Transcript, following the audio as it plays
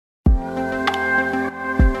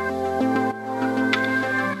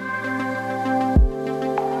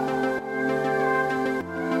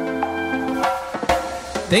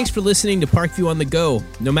Thanks for listening to Parkview on the Go.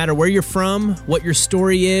 No matter where you're from, what your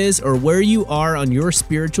story is, or where you are on your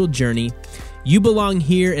spiritual journey, you belong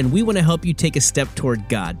here, and we want to help you take a step toward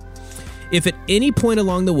God. If at any point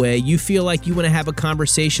along the way you feel like you want to have a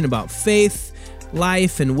conversation about faith,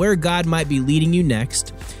 life, and where God might be leading you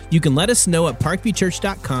next, you can let us know at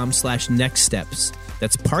parkviewchurch.com/nextsteps.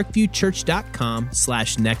 That's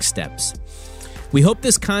parkviewchurch.com/nextsteps. We hope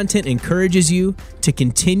this content encourages you to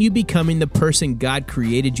continue becoming the person God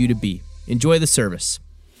created you to be. Enjoy the service.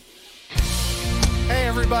 Hey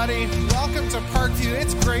everybody, welcome to Parkview.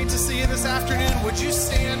 It's great to see you this afternoon. Would you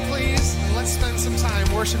stand, please? And let's spend some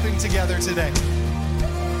time worshiping together today.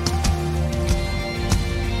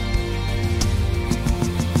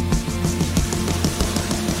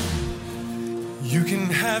 You can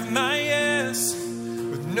have my yes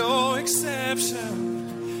with no exception.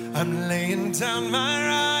 I'm laying down my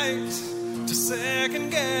right to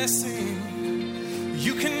second guessing.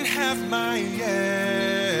 You can have my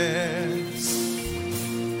yes.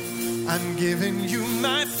 I'm giving you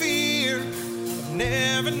my fear of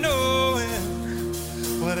never knowing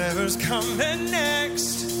whatever's coming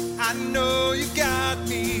next. I know you got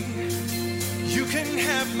me. You can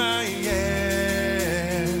have my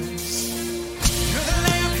yes. You're the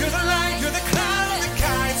lamp, you're the light, you're the cloud that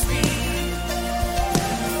guides me.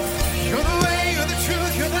 You're the way, you're the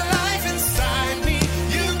truth, you're the life inside me.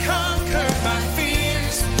 You conquered my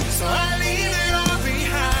fears, so I leave it all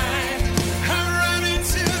behind. I run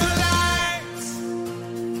into the light.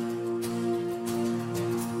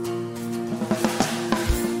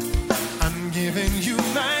 I'm giving you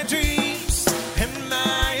my dreams and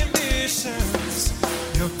my ambitions.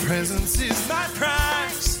 Your presence is my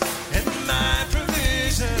prize and my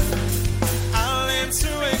provision. I'll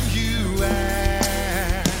answer when you ask.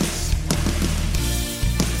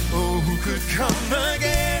 Could come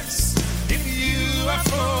against if you are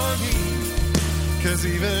for me. 'Cause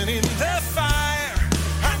even in the fire,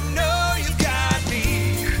 I know you got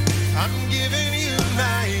me. I'm giving you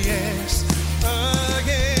my yes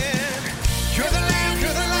again. You're the lamp,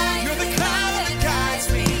 you're the light, you're the cloud that guides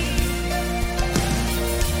me.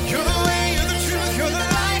 You're the way, you're the truth, you're the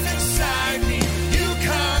life inside me. You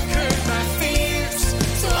conquered my fears,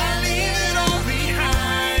 so I leave it all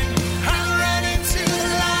behind. I run into the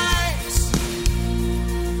light.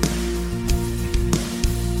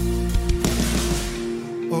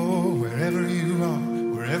 Oh, wherever you are,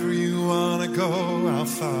 wherever you want to go, I'll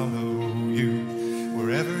follow you.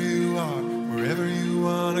 Wherever you are, wherever you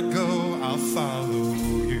want to go, I'll follow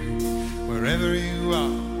you. Wherever you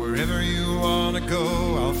are, wherever you want to go,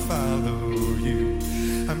 I'll follow you.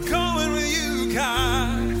 I'm going with you,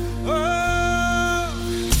 God.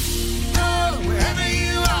 Wherever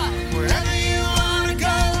you are, wherever you want to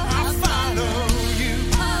go, I'll follow you.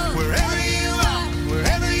 Wherever you are,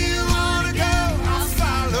 wherever you want to go, I'll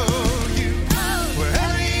follow you.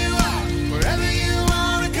 Wherever you are, wherever you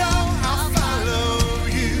want to go, I'll follow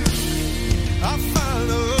you. I'll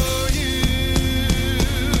follow you.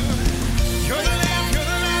 You're the lamp, you're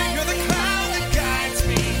the light, you're the cloud that guides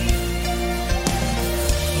me.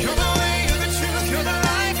 You're the way, you're the truth, you're the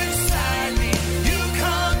life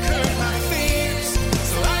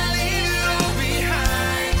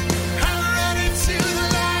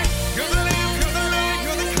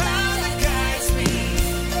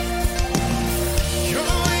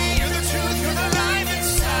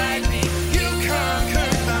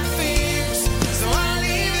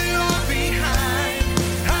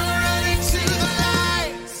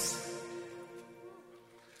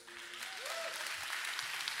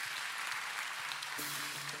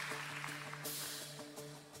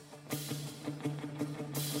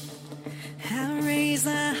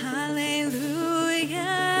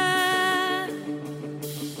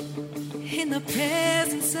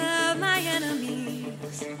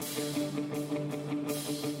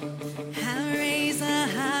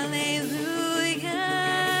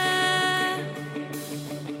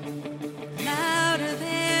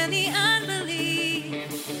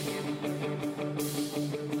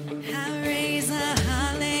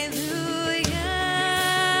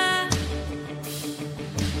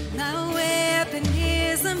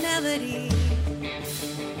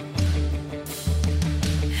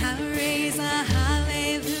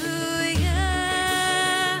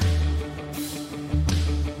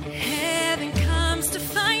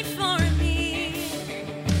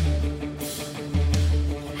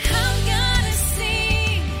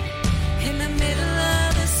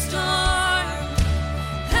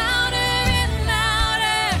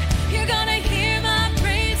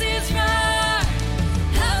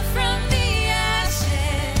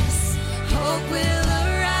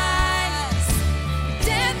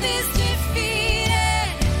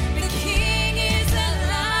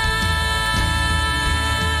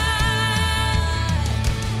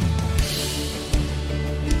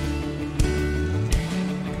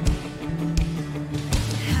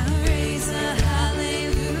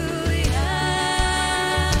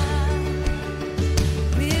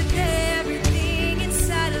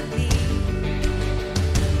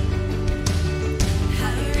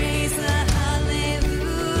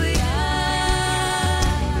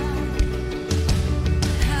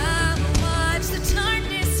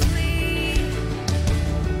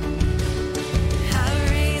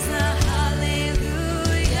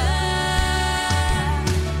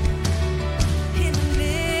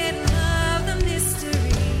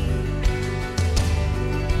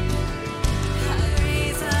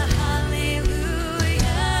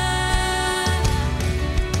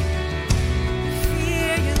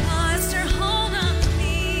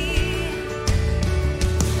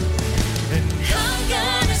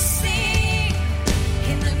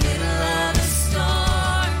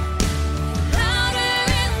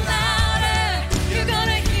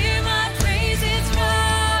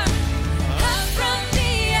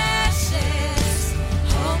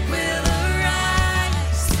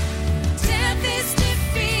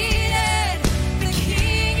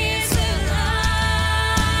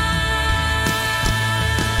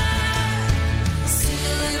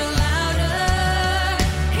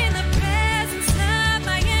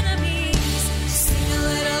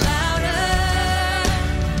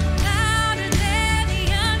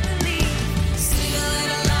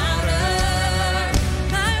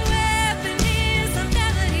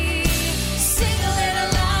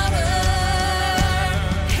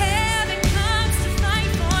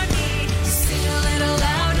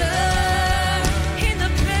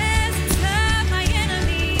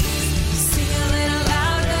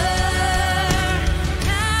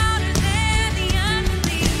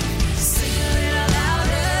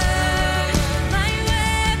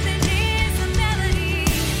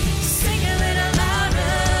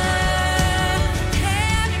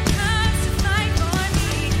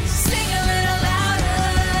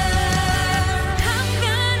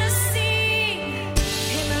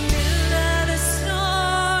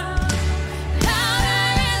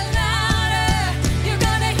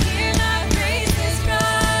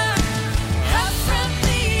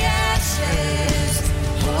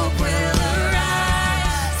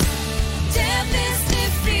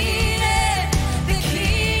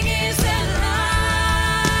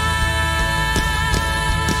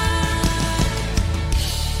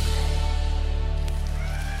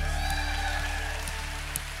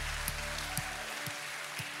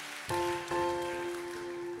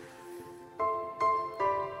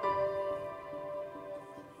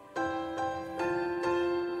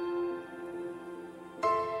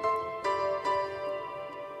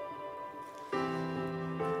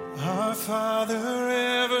Our Father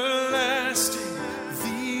everlasting,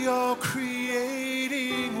 the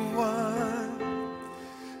all-creating one,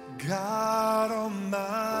 God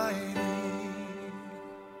Almighty.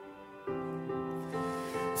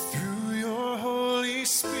 Through your Holy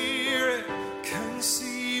Spirit,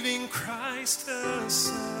 conceiving Christ the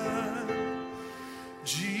Son,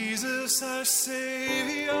 Jesus our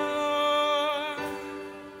Savior.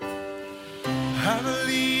 I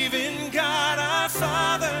believe in God our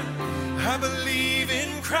Father, I believe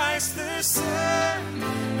in Christ the Son,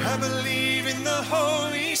 I believe in the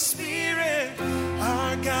Holy Spirit,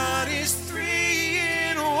 our God is three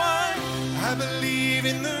in one. I believe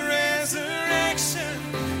in the resurrection,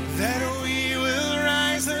 that we will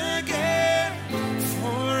rise again,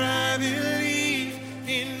 for I believe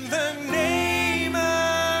in the name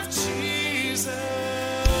of Jesus.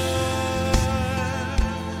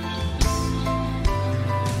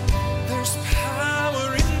 There's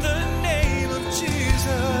power in the name of Jesus.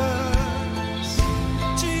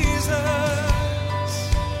 Jesus,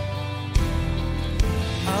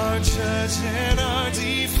 our judge and our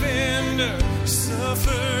defender,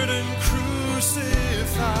 suffered and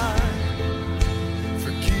crucified.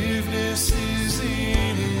 Forgiveness is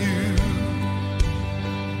in you.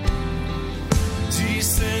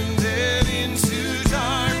 Descended into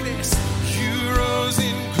darkness, you rose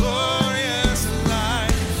in glorious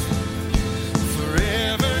life.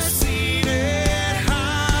 Forever seated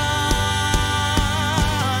high.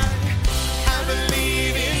 I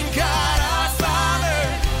believe in God our Father,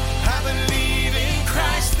 I believe in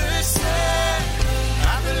Christ the Son,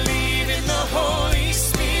 I believe in the Holy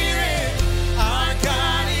Spirit, our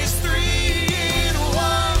God is three in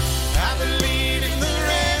one. I believe in the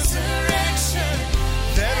resurrection,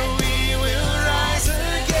 that we will rise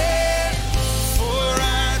again, for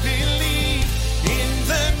I believe in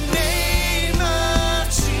the name of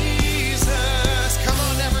Jesus. Come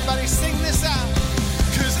on everybody, sing this out.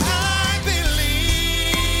 'Cause I believe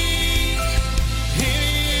in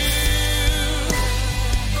you.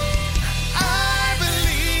 I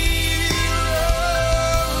believe you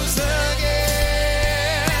rose again.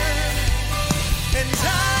 And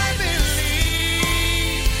I believe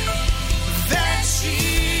that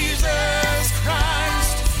Jesus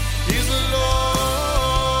Christ is Lord.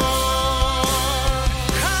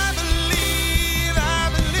 I believe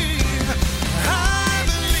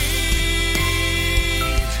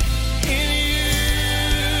in you.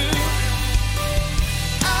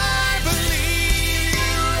 I believe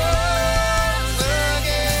you rose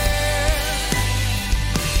again.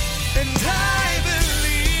 And I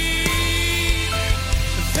believe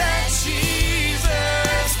that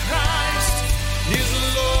Jesus Christ is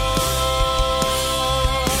Lord.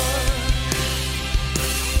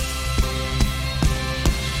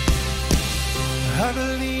 I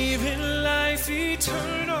believe in life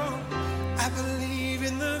eternal. I believe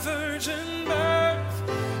in the virgin birth.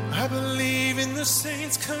 I believe in the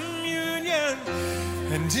saints' communion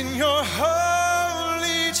and in your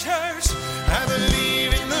holy church. I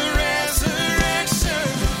believe in the resurrection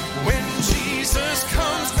when Jesus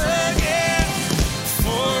comes again.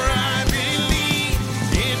 For I believe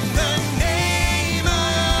in the name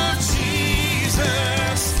of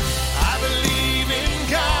Jesus. I believe in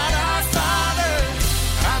God our Father,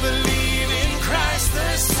 I believe in Christ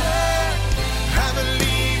the Son, I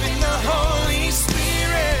believe in the Holy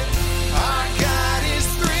Spirit, our God is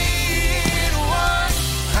three in one.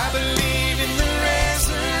 I believe in the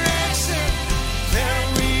resurrection, that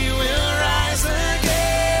we will rise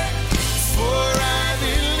again, for I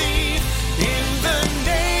believe in the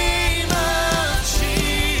name of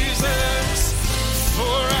Jesus.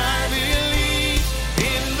 For I believe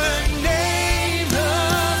in the name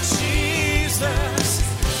of Jesus.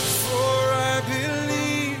 For I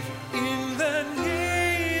believe in the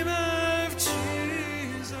name of Jesus.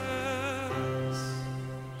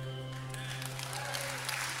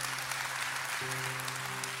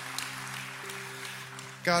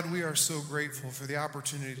 God, we are so grateful for the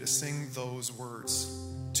opportunity to sing those words,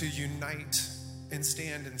 to unite and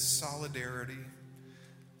stand in solidarity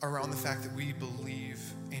around the fact that we believe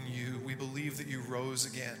in you. We believe that you rose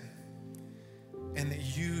again, and that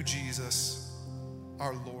you, Jesus,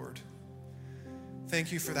 are Lord.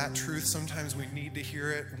 Thank you for that truth. Sometimes we need to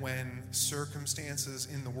hear it when circumstances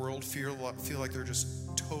in the world feel like they're just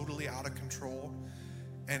totally out of control.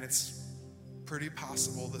 And it's pretty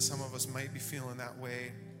possible that some of us might be feeling that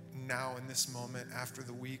way now in this moment after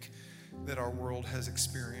the week that our world has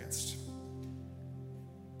experienced.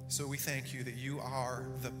 So we thank you that you are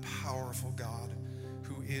the powerful God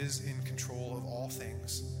who is in control of all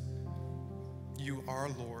things. You are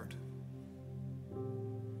Lord.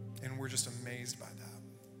 just amazed by that.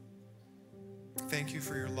 Thank you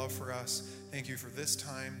for your love for us. Thank you for this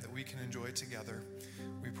time that we can enjoy together.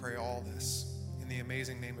 We pray all this in the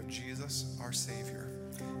amazing name of Jesus, our Savior.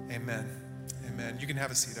 Amen. Amen. You can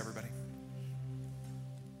have a seat, everybody.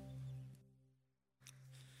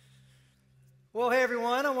 Well, hey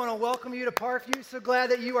everyone, I want to welcome you to Parkview. So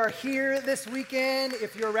glad that you are here this weekend.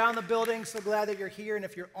 If you're around the building, so glad that you're here. And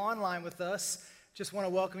if you're online with us, just want to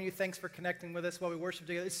welcome you. Thanks for connecting with us while we worship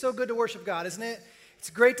together. It's so good to worship God, isn't it? It's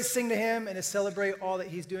great to sing to Him and to celebrate all that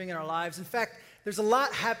He's doing in our lives. In fact, there's a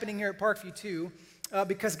lot happening here at Parkview too,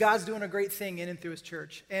 because God's doing a great thing in and through His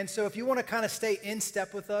church. And so if you want to kind of stay in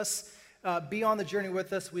step with us, be on the journey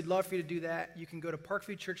with us, we'd love for you to do that. You can go to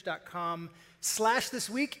parkviewchurch.com/this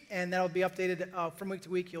week, and that'll be updated from week to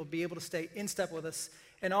week. You'll be able to stay in step with us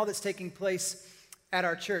and all that's taking place at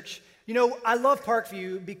our church. You know, I love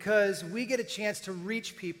Parkview because we get a chance to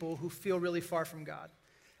reach people who feel really far from God.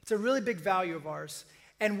 It's a really big value of ours.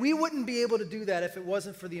 And we wouldn't be able to do that if it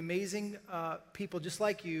wasn't for the amazing people just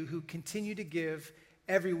like you who continue to give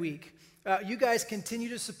every week. You guys continue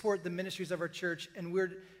to support the ministries of our church, and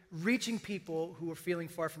we're reaching people who are feeling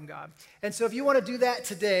far from God. And so if you want to do that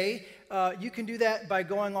today, you can do that by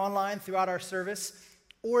going online throughout our service,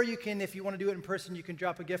 or you can, if you want to do it in person, you can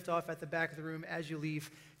drop a gift off at the back of the room as you leave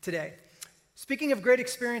today. Speaking of great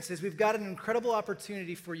experiences, we've got an incredible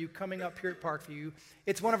opportunity for you coming up here at Parkview.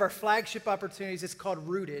 It's one of our flagship opportunities. It's called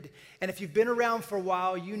Rooted. And if you've been around for a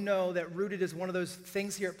while, you know that Rooted is one of those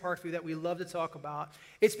things here at Parkview that we love to talk about.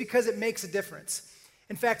 It's because it makes a difference.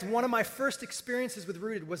 In fact, one of my first experiences with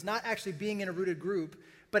Rooted was not actually being in a Rooted group,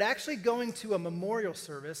 but actually going to a memorial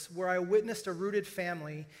service where I witnessed a Rooted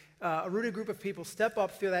family, a Rooted group of people step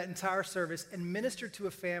up through that entire service and minister to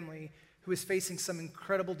a family who is facing some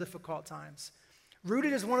incredible difficult times.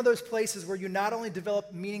 Rooted is one of those places where you not only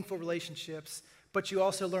develop meaningful relationships, but you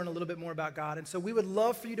also learn a little bit more about God. And so we would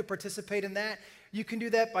love for you to participate in that. You can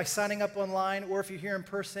do that by signing up online, or if you're here in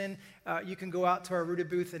person, you can go out to our Rooted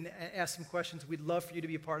booth and ask some questions. We'd love for you to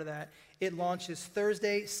be a part of that. It launches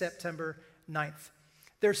Thursday, September 9th.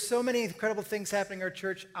 There's so many incredible things happening in our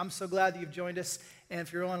church. I'm so glad that you've joined us. And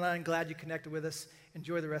if you're online, glad you connected with us.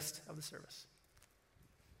 Enjoy the rest of the service.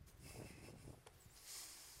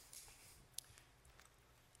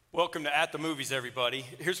 Welcome to At the Movies, everybody.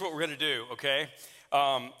 Here's what we're going to do, okay?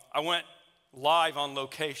 I went live on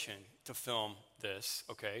location to film this,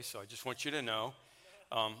 okay? So I just want you to know,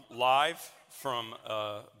 live from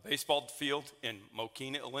a baseball field in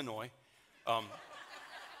Mokina, Illinois.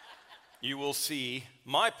 You will see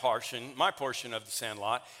my portion of the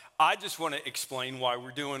Sandlot. I just want to explain why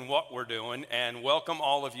we're doing what we're doing and welcome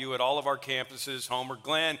all of you at all of our campuses. Homer,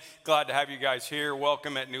 Glenn, glad to have you guys here.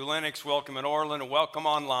 Welcome at New Lenox, welcome at Orland, and welcome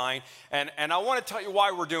online. And I want to tell you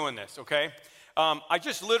why we're doing this, okay? I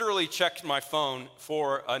just literally checked my phone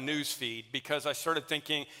for a news feed because I started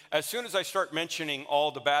thinking, as soon as I start mentioning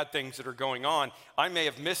all the bad things that are going on, I may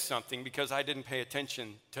have missed something because I didn't pay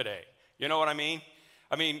attention today. You know what I mean?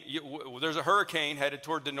 There's a hurricane headed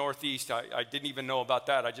toward the northeast. I didn't even know about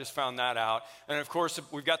that. I just found that out. And of course,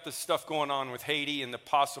 we've got this stuff going on with Haiti and the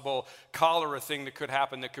possible cholera thing that could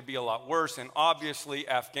happen that could be a lot worse. And obviously,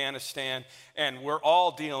 Afghanistan. And we're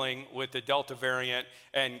all dealing with the Delta variant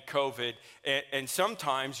and COVID. And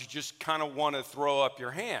sometimes you just kind of want to throw up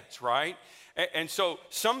your hands, right? And so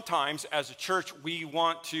sometimes as a church, we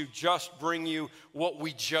want to just bring you what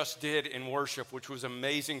we just did in worship, which was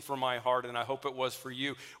amazing for my heart, and I hope it was for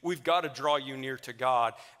you. We've got to draw you near to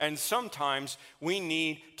God. And sometimes we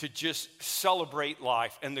need to just celebrate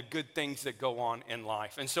life and the good things that go on in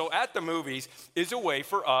life. And so At the Movies is a way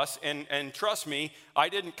for us, and trust me, I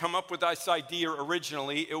didn't come up with this idea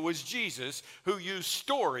originally. It was Jesus who used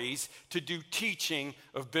stories to do teaching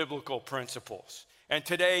of biblical principles. And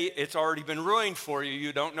today, it's already been ruined for you.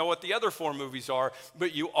 You don't know what the other 4 movies are,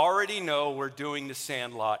 but you already know we're doing The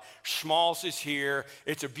Sandlot. Schmalz is here.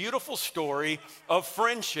 It's a beautiful story of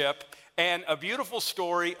friendship and a beautiful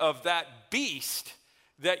story of that beast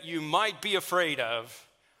that you might be afraid of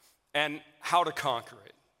and how to conquer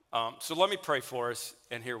it. So let me pray for us,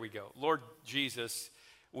 and here we go. Lord Jesus,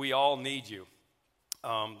 we all need you.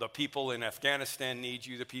 The people in Afghanistan need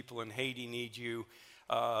you. The people in Haiti need you.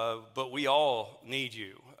 But we all need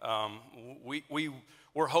you.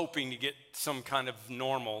 We're hoping to get some kind of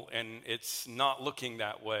normal, and it's not looking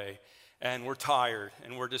that way. And we're tired,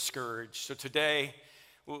 and we're discouraged. So today,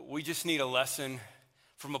 we just need a lesson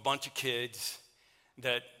from a bunch of kids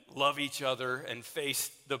that love each other and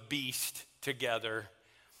face the beast together.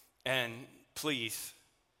 And please,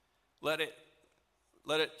 let it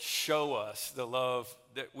show us the love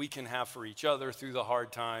that we can have for each other through the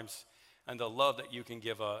hard times, and the love that you can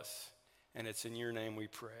give us. And it's in your name we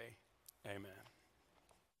pray. Amen.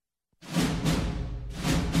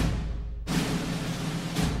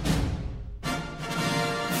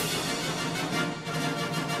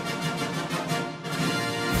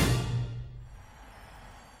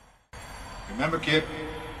 Remember, kid,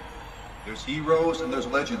 there's heroes and there's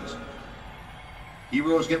legends.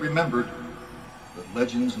 Heroes get remembered, but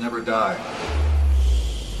legends never die.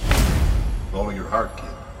 Follow your heart,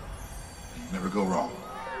 kid. You never go wrong.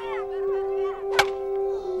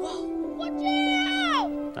 Whoa, watch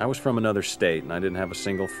out! I was from another state, and I didn't have a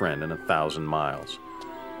single friend in 1,000 miles.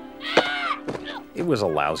 It was a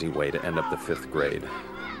lousy way to end up the 5th grade.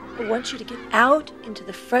 I want you to get out into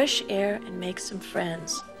the fresh air and make some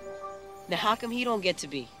friends. Now, how come he don't get to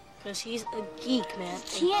be? Because he's a geek, man.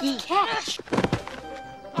 Can't catch.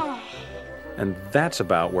 And that's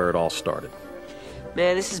about where it all started.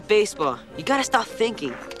 Man, this is baseball. You gotta stop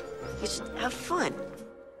thinking. You just have fun.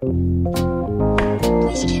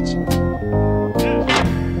 Please catch.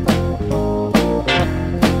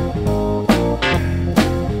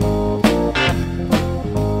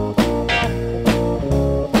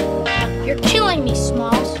 You're killing me,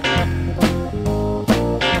 Smalls.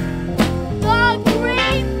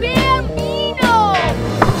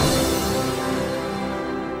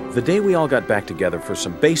 The day we all got back together for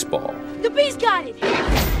some baseball. The bee's got it!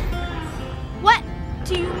 What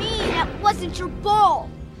do you mean that wasn't your ball?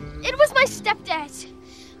 It was my stepdad's.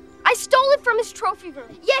 I stole it from his trophy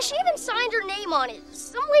room. Yeah, she even signed her name on it.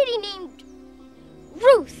 Some lady named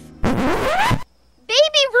Ruth.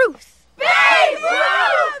 Baby Ruth! Baby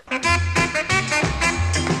Ruth!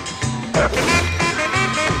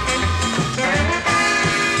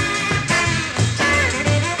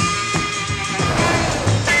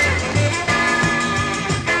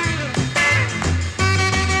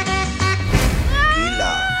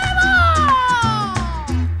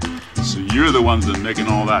 You're the ones that are making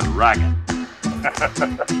all that racket.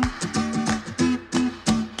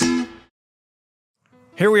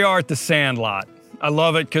 Here we are at the Sandlot. I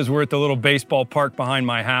love it because we're at the little baseball park behind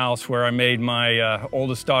my house where I made my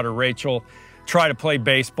oldest daughter, Rachel, try to play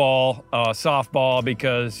baseball, softball,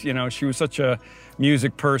 because, you know, she was such a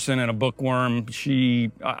music person and a bookworm.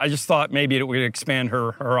 I just thought maybe it would expand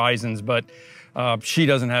her horizons, but she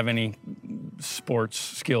doesn't have any sports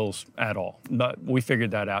skills at all. But we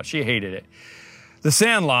figured that out. She hated it. The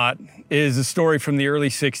Sandlot is a story from the early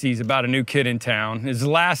 60s about a new kid in town. His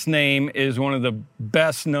last name is one of the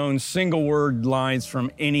best known single word lines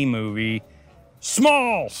from any movie,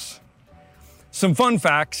 Smalls. Some fun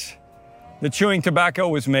facts. The chewing tobacco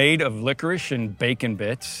was made of licorice and bacon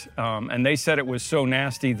bits, and they said it was so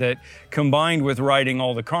nasty that combined with riding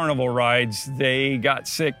all the carnival rides, they got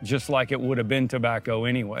sick just like it would have been tobacco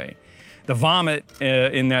anyway. The vomit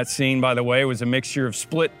in that scene, by the way, was a mixture of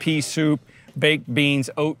split pea soup, baked beans,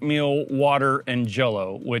 oatmeal, water, and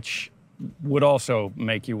Jell-O, which would also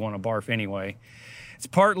make you want to barf anyway. It's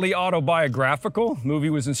partly autobiographical. The movie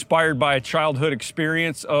was inspired by a childhood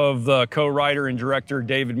experience of the co-writer and director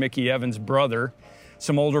David Mickey Evans' brother.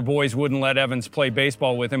 Some older boys wouldn't let Evans play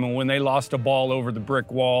baseball with him, and when they lost a ball over the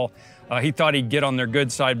brick wall, he thought he'd get on their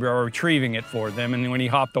good side by retrieving it for them. And when he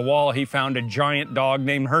hopped the wall, he found a giant dog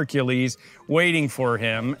named Hercules waiting for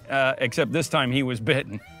him, except this time he was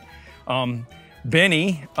bitten.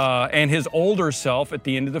 Benny and his older self at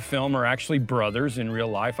the end of the film are actually brothers in real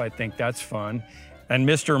life. I think that's fun. And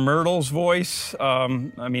Mr. Myrtle's voice, I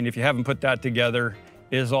mean, if you haven't put that together,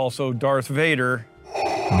 is also Darth Vader.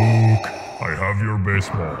 Luke, I have your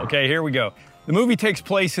baseball. Okay, here we go. The movie takes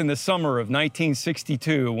place in the summer of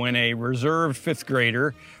 1962 when a reserved 5th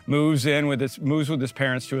grader moves with his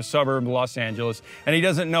parents to a suburb of Los Angeles, and he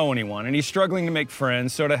doesn't know anyone, and he's struggling to make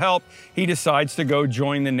friends. So to help, he decides to go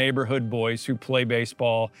join the neighborhood boys who play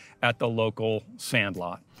baseball at the local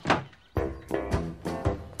Sandlot.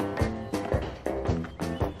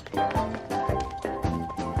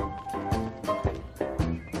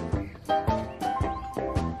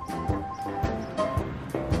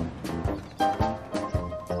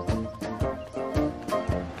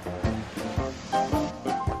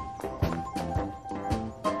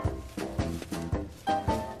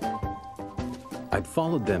 I'd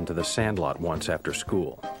followed them to the Sandlot once after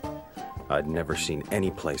school. I'd never seen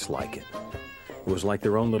any place like it. It was like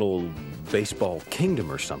their own little baseball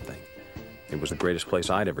kingdom or something. It was the greatest place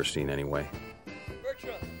I'd ever seen anyway.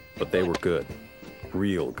 But they were good,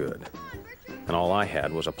 real good. And all I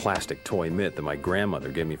had was a plastic toy mitt that my grandmother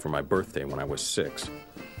gave me for my birthday when I was 6.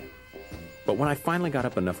 But when I finally got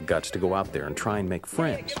up enough guts to go out there and try and make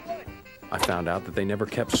friends, I found out that they never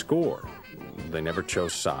kept score. They never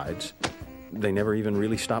chose sides. They never even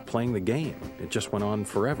really stopped playing the game. It just went on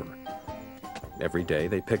forever. Every day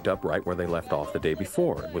they picked up right where they left off the day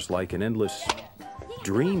before. It was like an endless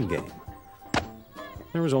dream game.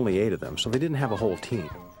 There was only 8 of them, so they didn't have a whole team.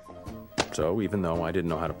 So even though I didn't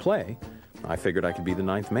know how to play, I figured I could be the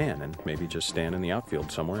 9th man and maybe just stand in the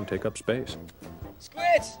outfield somewhere and take up space.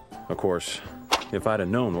 Squid! Of course, if I'd have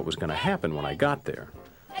known what was going to happen when I got there,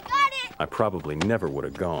 I got it! I probably never would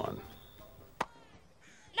have gone.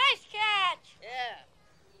 Nice catch! Yeah.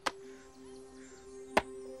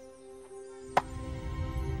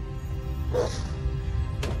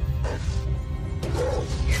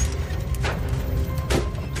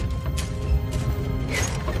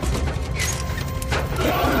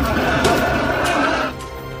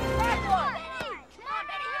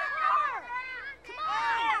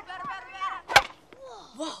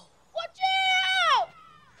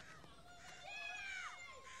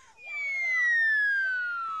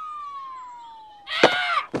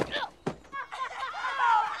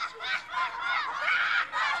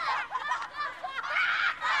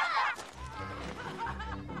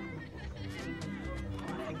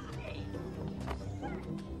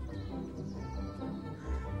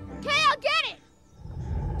 Okay, I'll get it!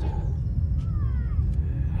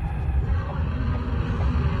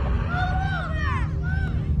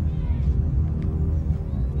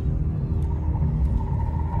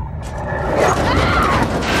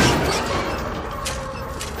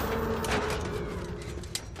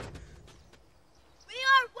 We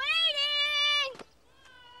are waiting!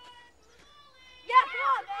 Yeah, come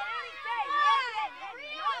on, man!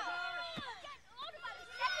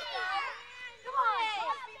 Come on!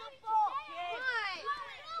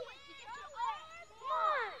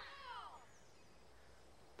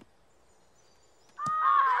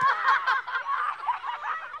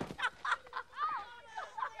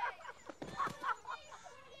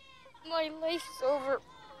 My life is over.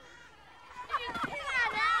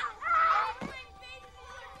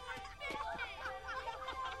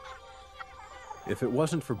 If it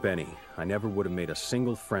wasn't for Benny, I never would have made a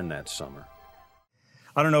single friend that summer.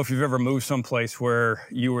 I don't know if you've ever moved someplace where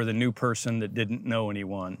you were the new person that didn't know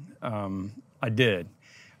anyone. I did.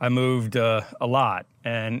 I moved a lot,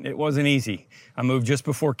 and it wasn't easy. I moved just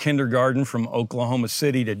before kindergarten from Oklahoma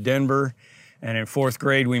City to Denver, and in 4th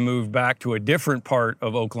grade we moved back to a different part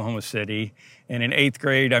of Oklahoma City, and in 8th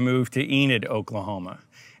grade I moved to Enid, Oklahoma.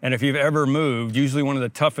 And if you've ever moved, usually one of the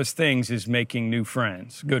toughest things is making new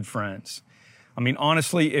friends, good friends. I mean,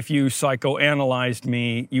 honestly, if you psychoanalyzed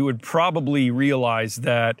me, you would probably realize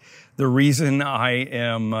that the reason I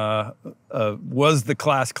am was the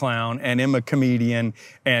class clown and am a comedian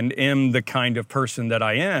and am the kind of person that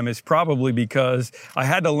I am is probably because I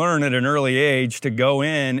had to learn at an early age to go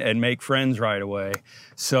in and make friends right away.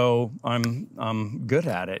 So I'm good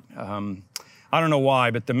at it. I don't know why,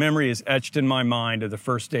 but the memory is etched in my mind of the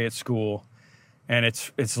first day at school, and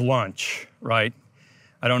it's lunch, right?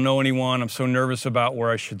 I don't know anyone. I'm so nervous about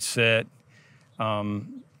where I should sit.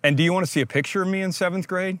 And do you want to see a picture of me in 7th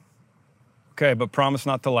grade? Okay, but promise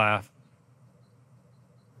not to laugh.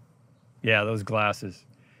 Yeah, those glasses.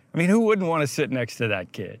 I mean, who wouldn't want to sit next to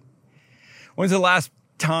that kid? When's the last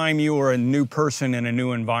time you were a new person in a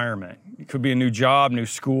new environment? It could be a new job, new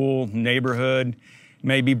school, neighborhood,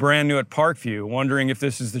 maybe brand new at Parkview, wondering if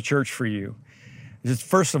this is the church for you.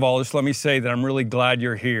 First of all, just let me say that I'm really glad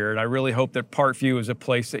you're here, and I really hope that Parkview is a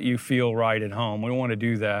place that you feel right at home. We want to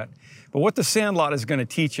do that. But what the Sandlot is going to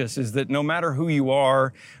teach us is that no matter who you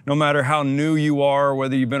are, no matter how new you are,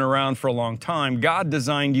 whether you've been around for a long time, God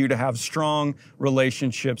designed you to have strong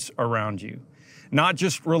relationships around you. Not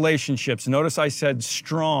just relationships. Notice I said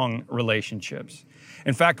strong relationships.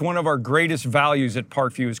 In fact, one of our greatest values at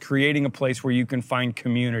Parkview is creating a place where you can find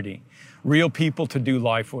community, real people to do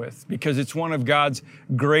life with, because it's one of God's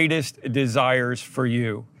greatest desires for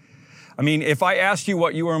you. I mean, if I asked you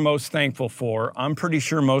what you were most thankful for, I'm pretty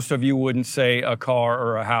sure most of you wouldn't say a car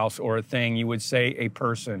or a house or a thing. You would say a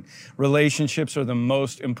person. Relationships are the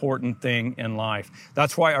most important thing in life.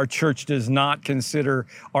 That's why our church does not consider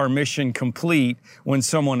our mission complete when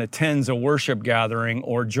someone attends a worship gathering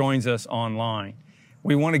or joins us online.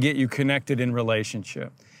 We want to get you connected in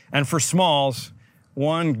relationship. And for Smalls,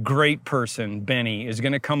 one great person, Benny, is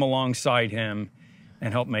going to come alongside him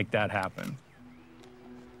and help make that happen.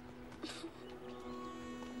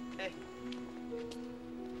 Hey.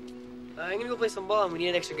 I'm going to go play some ball and we need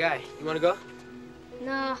an extra guy. You want to go?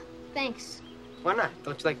 No, thanks. Why not?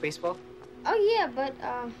 Don't you like baseball? Oh, yeah, but,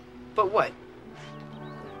 But what?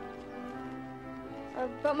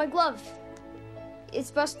 But my glove. It's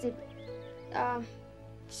busted.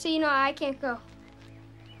 So, you know, I can't go.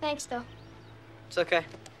 Thanks, though. It's okay.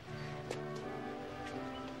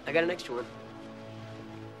 I got an extra one.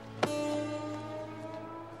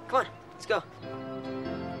 Come on, let's go.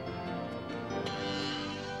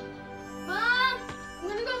 Mom, I'm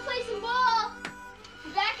gonna go play some ball.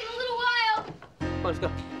 Be back in a little while. Come on, let's go.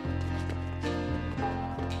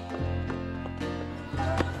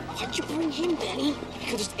 Why'd you bring him, Benny?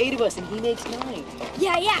 Because there's 8 of us and he makes 9.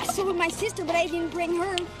 Yeah, so would my sister, but I didn't bring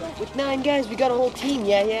her. With 9 guys, we got a whole team,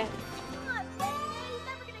 yeah. Come on, Benny. He's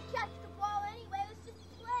never gonna catch the ball anyway. Let's just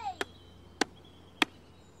play.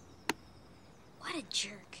 What a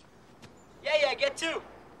jerk. Yeah, get 2. Come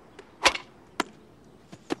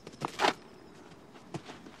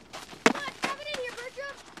on, shove it in here,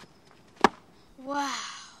 Bertram. Wow.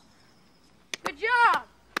 Good job.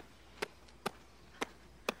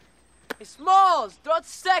 Hey, Smalls, throw it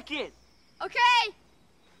second. Okay.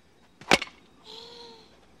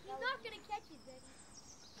 He's not gonna catch it,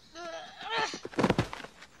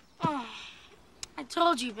 Benny. I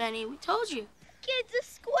told you, Benny. We told you. Get the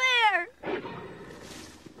square. Come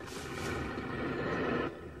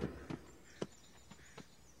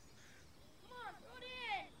on, throw it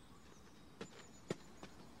in.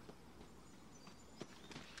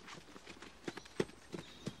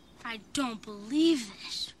 I don't believe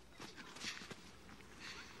this.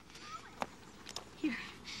 Here.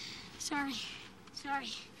 Sorry.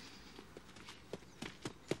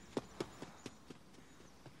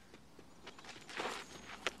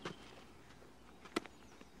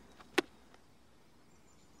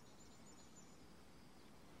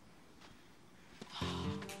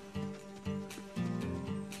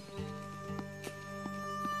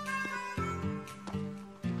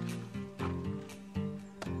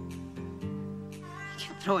 You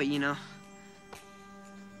can't throw it, you know.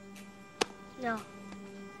 No.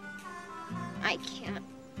 I can't.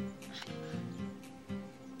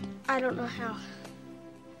 I don't know how.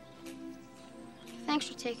 Thanks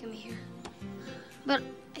for taking me here. But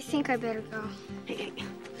I think I better go. Hey,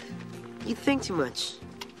 you think too much.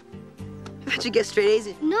 How'd you get straight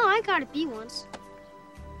A's? No, I got a B once.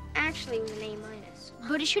 Actually, it was an A-.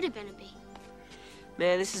 But it should have been a B.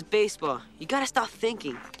 Man, this is baseball. You gotta stop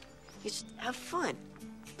thinking. You just have fun.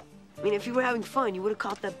 I mean, if you were having fun, you would have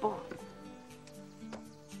caught that ball.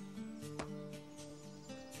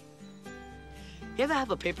 You ever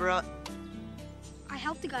have a paper out? I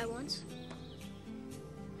helped a guy once.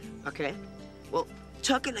 Okay. Well,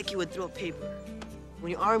 chuck it like you would throw a paper.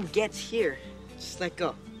 When your arm gets here, just let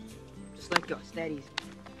go. Just let go. It's that easy.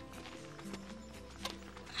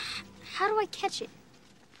 How do I catch it?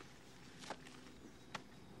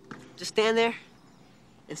 Just stand there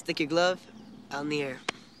and stick your glove out in the air.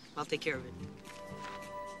 I'll take care of it.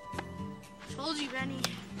 Told you, Benny.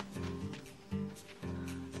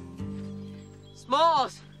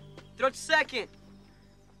 Smalls, throw it to second.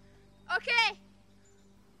 Okay.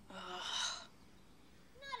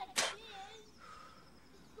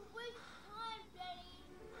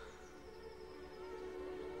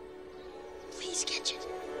 Please catch it.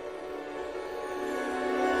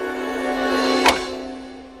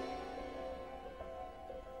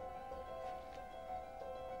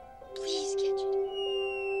 Please catch it.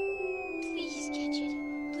 Please catch it.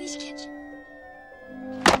 Please catch it.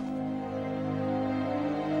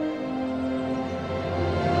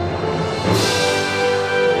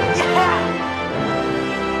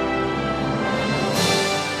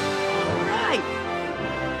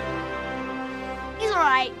 He's all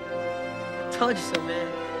right. Told you so, man.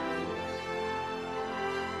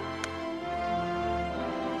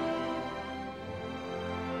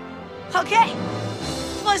 Okay.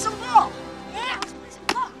 Let's play some ball. Yeah, let's play some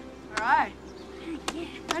ball. All right. Yeah,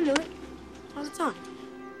 I do it. All the time.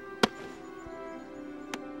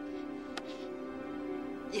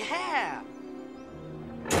 Yeah.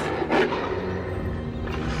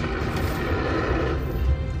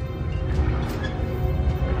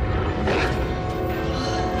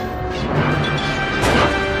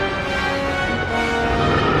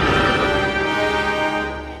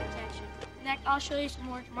 I'll show you some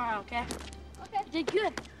more tomorrow, okay? Okay. You did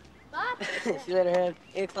good. Bye. See you later, Ham.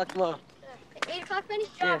 8 o'clock tomorrow. 8 o'clock, Benny?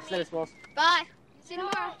 Yeah, see you later, Smalls. Bye. See you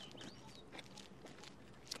tomorrow.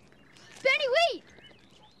 Benny, wait!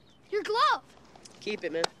 Your glove. Keep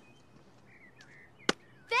it, man.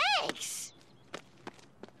 Thanks.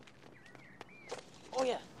 Oh,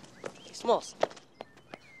 yeah. Hey, Smalls.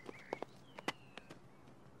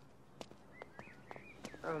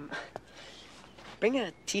 Bring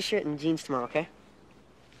a t-shirt and jeans tomorrow, okay?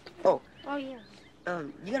 Oh. Oh, yeah.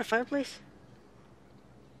 You got a fireplace?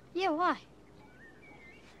 Yeah, why?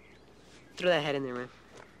 Throw that head in there, man.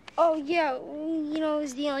 Oh, yeah. You know, it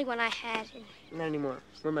was the only one I had. Not anymore.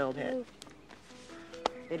 We're my old hat.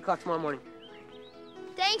 8 o'clock tomorrow morning.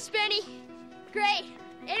 Thanks, Benny. Great.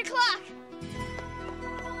 8 o'clock.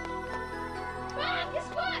 Mom, guess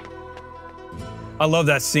what? I love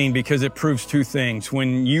that scene because it proves two things.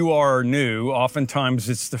 When you are new, oftentimes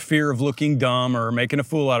it's the fear of looking dumb or making a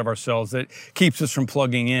fool out of ourselves that keeps us from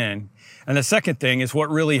plugging in. And the second thing is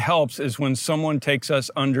what really helps is when someone takes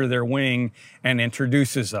us under their wing and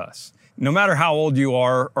introduces us. No matter how old you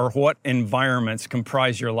are or what environments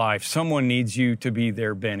comprise your life, someone needs you to be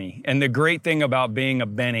their Benny. And the great thing about being a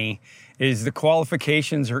Benny is the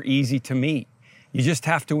qualifications are easy to meet. You just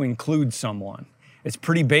have to include someone. It's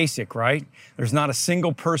pretty basic, right? There's not a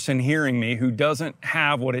single person hearing me who doesn't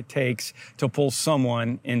have what it takes to pull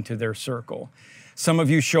someone into their circle. Some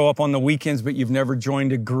of you show up on the weekends, but you've never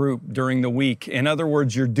joined a group during the week. In other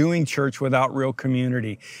words, you're doing church without real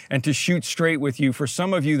community. And to shoot straight with you, for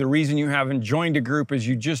some of you, the reason you haven't joined a group is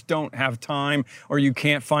you just don't have time, or you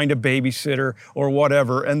can't find a babysitter or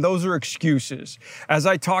whatever. And those are excuses. As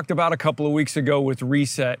I talked about a couple of weeks ago with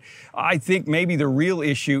Reset, I think maybe the real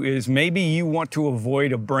issue is maybe you want to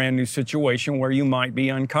avoid a brand new situation where you might be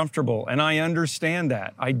uncomfortable. And I understand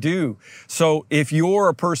that. I do. So if you're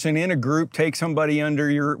a person in a group, take somebody under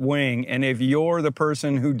your wing. And if you're the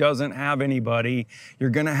person who doesn't have anybody, you're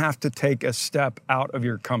going to have to take a step out of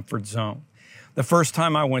your comfort zone. The first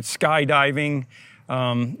time I went skydiving,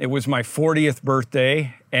 it was my 40th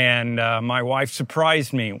birthday, and my wife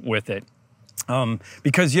surprised me with it.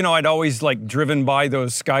 Because, you know, I'd always like driven by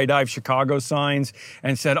those Skydive Chicago signs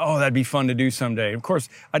and said, oh, that'd be fun to do someday. Of course,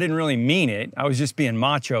 I didn't really mean it. I was just being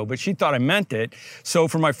macho, but she thought I meant it. So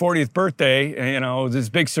for my 40th birthday, you know, this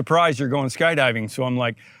big surprise, you're going skydiving. So I'm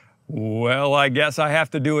like, well, I guess I have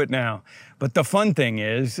to do it now. But the fun thing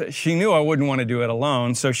is, she knew I wouldn't want to do it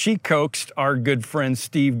alone, so she coaxed our good friend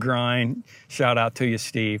Steve Grind, shout out to you,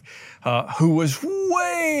 Steve, who was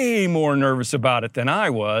way more nervous about it than I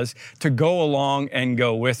was, to go along and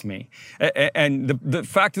go with me. And the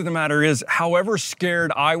fact of the matter is, however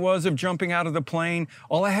scared I was of jumping out of the plane,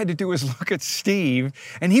 all I had to do was look at Steve,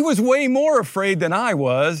 and he was way more afraid than I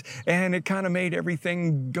was, and it kind of made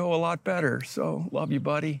everything go a lot better. So, love you,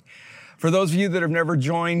 buddy. For those of you that have never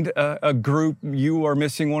joined a group, you are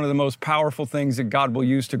missing one of the most powerful things that God will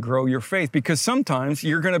use to grow your faith. Because sometimes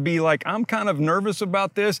you're going to be like, I'm kind of nervous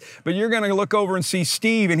about this, but you're going to look over and see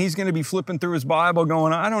Steve, and he's going to be flipping through his Bible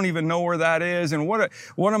going, I don't even know where that is, and what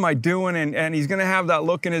am I doing? And he's going to have that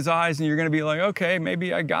look in his eyes, and you're going to be like, okay,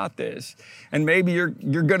 maybe I got this. And maybe you're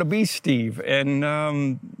going to be Steve.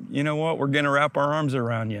 And you know what? We're going to wrap our arms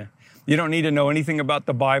around you. You don't need to know anything about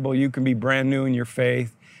the Bible. You can be brand new in your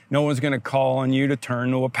faith. No one's going to call on you to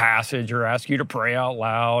turn to a passage or ask you to pray out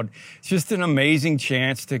loud. It's just an amazing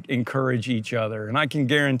chance to encourage each other. And I can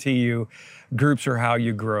guarantee you, groups are how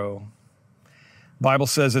you grow. Bible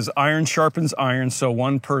says, as iron sharpens iron, so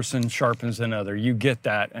one person sharpens another. You get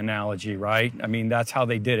that analogy, right? I mean, that's how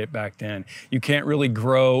they did it back then. You can't really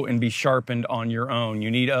grow and be sharpened on your own.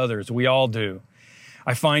 You need others. We all do.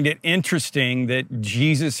 I find it interesting that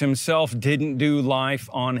Jesus himself didn't do life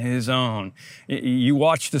on his own. You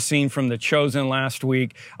watched the scene from The Chosen last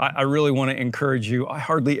week. I really want to encourage you. I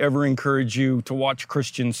hardly ever encourage you to watch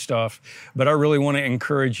Christian stuff, but I really want to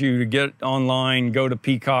encourage you to get online, go to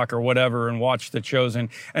Peacock or whatever, and watch The Chosen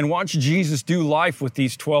and watch Jesus do life with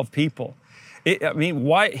these 12 people.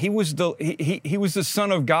 Why? He was the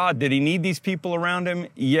Son of God. Did he need these people around him?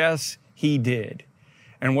 Yes, he did.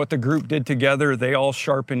 And what the group did together, they all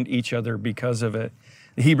sharpened each other because of it.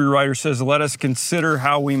 The Hebrew writer says, let us consider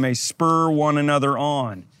how we may spur one another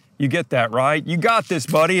on. You get that, right? You got this,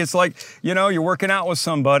 buddy. It's like, you know, you're working out with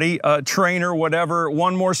somebody, a trainer, whatever,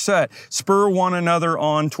 one more set. Spur one another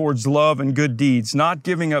on towards love and good deeds, not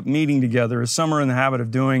giving up meeting together as some are in the habit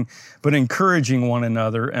of doing, but encouraging one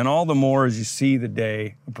another, and all the more as you see the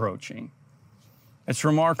day approaching. It's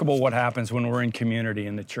remarkable what happens when we're in community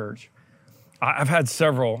in the church. I've had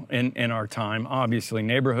several in our time, obviously,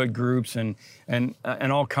 neighborhood groups and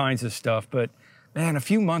all kinds of stuff. But man, a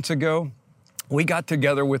few months ago, we got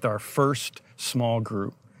together with our first small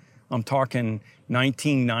group. I'm talking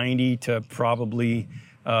 1990 to probably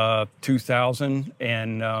 2000.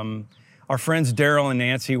 And our friends Daryl and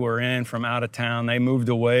Nancy were in from out of town. They moved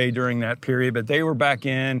away during that period, but they were back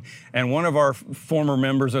in. And one of our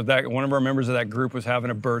members of that group was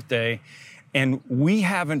having a birthday. And we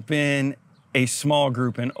haven't been a small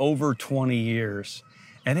group in over 20 years,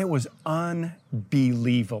 and it was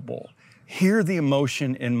unbelievable. Hear the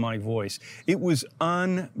emotion in my voice. It was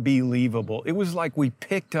unbelievable. It was like we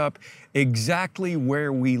picked up exactly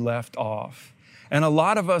where we left off. And a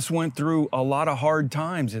lot of us went through a lot of hard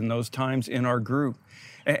times in those times in our group.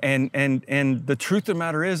 And the truth of the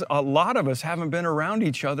matter is, a lot of us haven't been around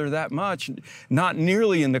each other that much, not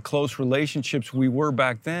nearly in the close relationships we were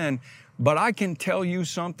back then. But I can tell you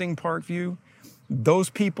something, Parkview, those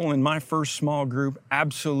people in my first small group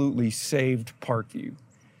absolutely saved Parkview.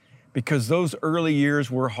 Because those early years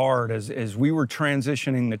were hard as we were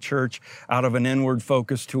transitioning the church out of an inward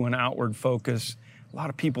focus to an outward focus. A lot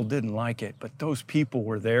of people didn't like it, but those people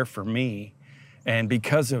were there for me. And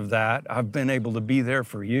because of that, I've been able to be there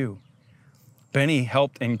for you. Benny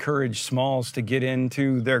helped encourage Smalls to get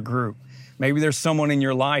into their group. Maybe there's someone in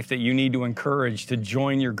your life that you need to encourage to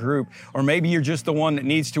join your group, or maybe you're just the one that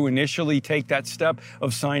needs to initially take that step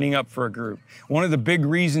of signing up for a group. One of the big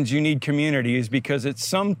reasons you need community is because at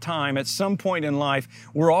some point in life,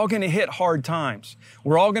 we're all going to hit hard times.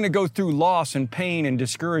 We're all going to go through loss and pain and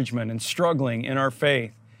discouragement and struggling in our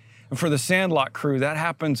faith. And for the Sandlot crew, that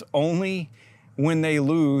happens only when they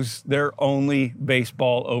lose their only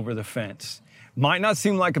baseball over the fence. Might not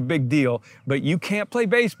seem like a big deal, but you can't play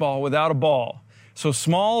baseball without a ball. So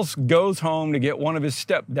Smalls goes home to get one of his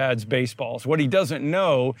stepdad's baseballs. What he doesn't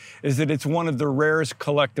know is that it's one of the rarest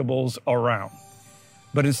collectibles around.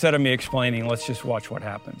 But instead of me explaining, let's just watch what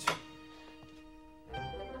happens.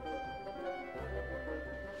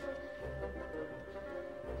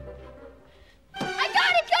 I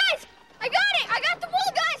got it, guys! I got it! I got the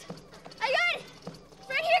ball, guys! I got it! It's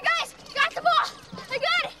right here, guys! Got the ball! I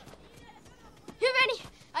got it! Here, Benny.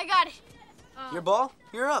 I got it. Your ball,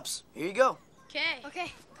 your ups. Here you go.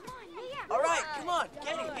 Okay. Come on, Mia. All right, come on,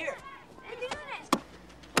 get it here.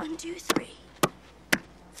 1, 2, 3.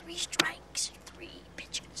 3 strikes, 3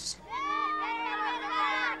 pitches.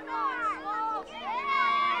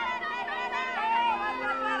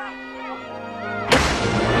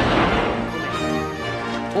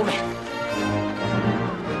 Oh, man.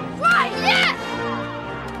 Right, yeah!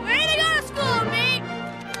 Way to go to school, mate!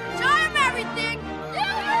 Tell him everything!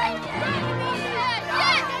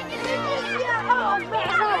 Oh, man,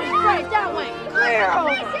 right that way. Clear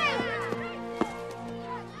over.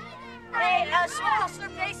 Hey, Smalls,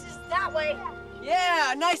 third base is that way.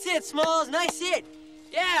 Yeah, nice hit, Smalls, nice hit.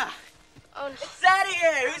 Yeah. Oh, no. It's out of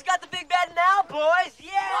here. Who's got the big bat now, boys?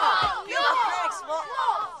 Yeah. Whoa, Feel the crank, Smalls.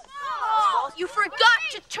 Oh, you forgot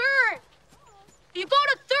to turn! You go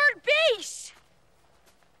to third base!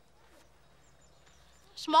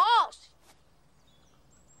 Smalls!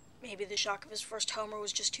 Maybe the shock of his first homer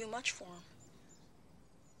was just too much for him.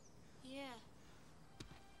 Yeah.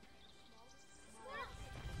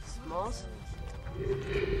 Smalls?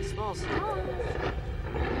 Smalls.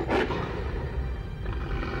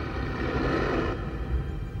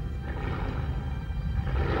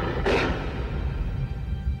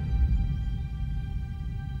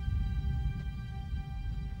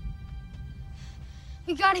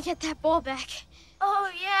 We gotta get that ball back. Oh,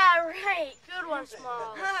 yeah, right. Good one,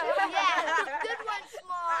 Smalls. Yeah, good one,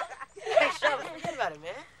 Smalls. Hey, Shelby, forget about it,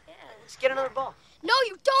 man. Yeah, let's get another ball. No,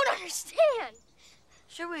 you don't understand.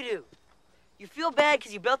 Sure we do. You feel bad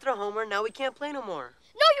because you belted a homer, now we can't play no more.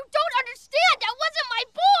 No, you don't understand. That wasn't my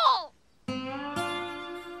ball.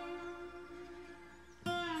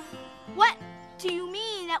 What do you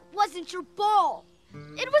mean that wasn't your ball?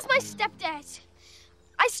 It was my stepdad's.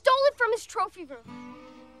 I stole it from his trophy room.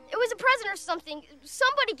 It was a present or something.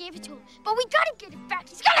 Somebody gave it to him. But we gotta get it back.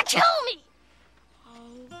 He's gonna kill me!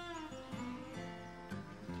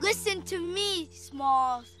 Listen to me,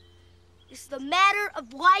 Smalls. It's the matter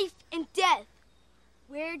of life and death.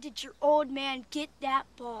 Where did your old man get that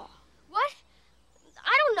ball? What?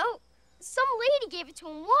 I don't know. Some lady gave it to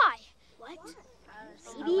him. Why? What?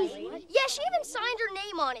 Lady? Yeah, she even signed her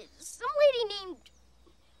name on it. Some lady named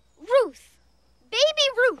Ruth. Baby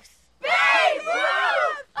Ruth. Babe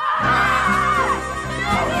Ruth!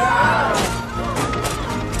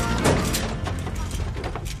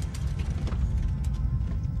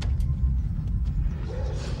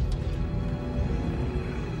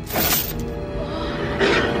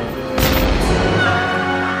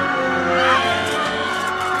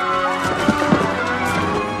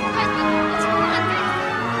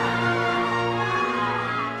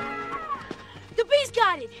 The bee's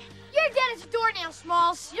got it. You're dead as a doornail,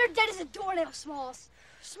 Smalls. You're dead as a doornail, Smalls.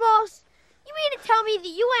 Smalls, you mean to tell me that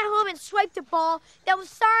you went home and swiped a ball that was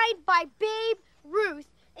signed by Babe Ruth,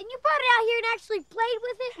 and you brought it out here and actually played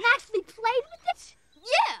with it?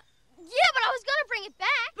 Yeah. Yeah, but I was gonna bring it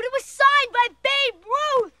back. But it was signed by Babe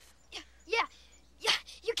Ruth! Yeah.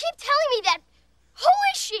 You keep telling me that. Who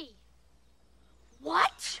is she?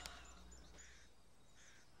 What?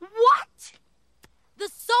 What? The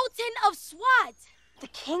Sultan of Swat. The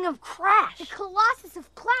King of Crash. The Colossus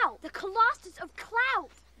of Clout. The Colossus of Clout.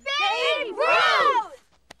 Babe Ruth!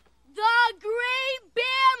 The Great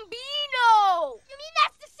Bambino! You mean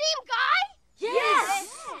that's the same guy?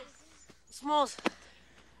 Yes! Smalls,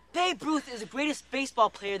 Babe Ruth is the greatest baseball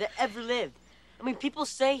player that ever lived. I mean, people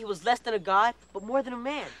say he was less than a god, but more than a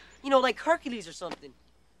man. You know, like Hercules or something.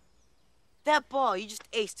 That ball you just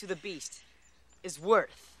aced to the beast is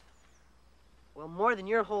worth, well, more than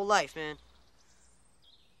your whole life, man.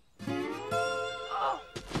 Oh,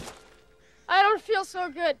 I don't feel so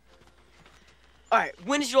good. All right,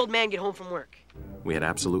 when does your old man get home from work? We had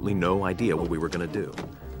absolutely no idea what we were going to do.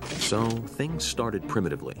 So things started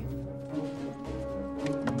primitively.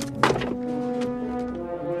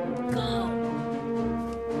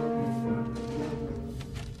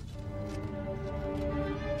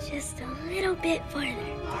 Just a little bit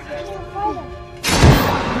farther.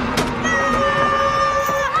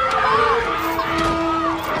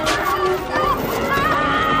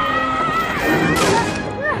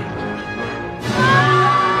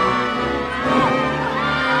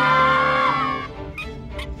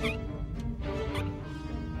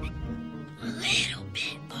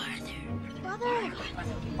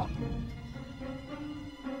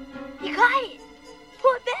 You got it!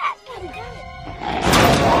 Pull it back! You got it!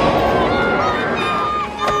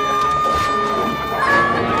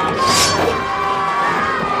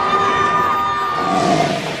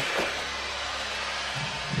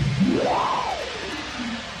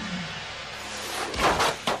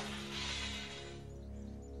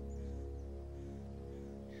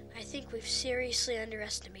 I think we've seriously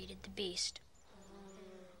underestimated the beast.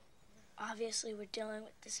 Obviously, we're dealing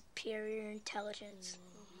with the superior intelligence.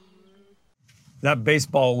 That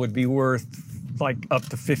baseball would be worth like up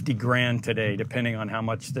to 50 grand today, depending on how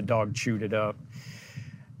much the dog chewed it up.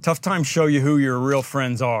 Tough times show you who your real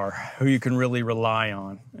friends are, who you can really rely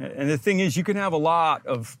on. And the thing is, you can have a lot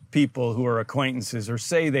of people who are acquaintances or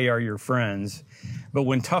say they are your friends, but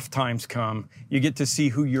when tough times come, you get to see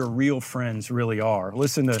who your real friends really are.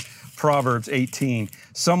 Listen to Proverbs 18.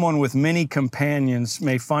 Someone with many companions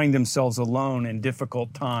may find themselves alone in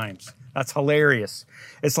difficult times. That's hilarious.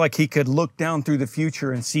 It's like he could look down through the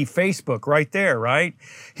future and see Facebook right there, right?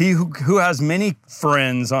 He who has many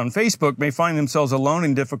friends on Facebook may find themselves alone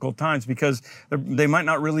in difficult times because they might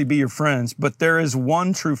not really be your friends, but there is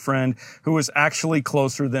one true friend who is actually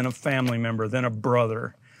closer than a family member, than a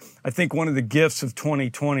brother. I think one of the gifts of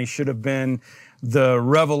 2020 should have been the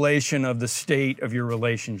revelation of the state of your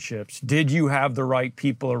relationships. Did you have the right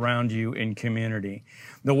people around you in community?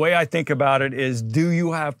 The way I think about it is, do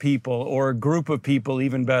you have people, or a group of people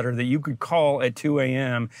even better, that you could call at 2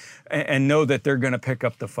 a.m. and know that they're going to pick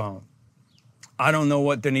up the phone? I don't know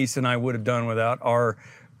what Denise and I would have done without our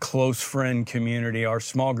close friend community, our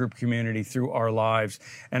small group community through our lives,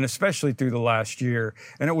 and especially through the last year.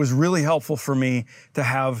 And it was really helpful for me to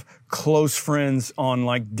have close friends on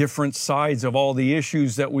like different sides of all the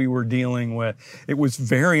issues that we were dealing with. It was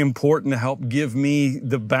very important to help give me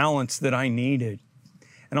the balance that I needed.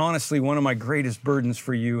 And honestly, one of my greatest burdens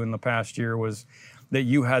for you in the past year was that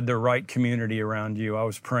you had the right community around you. I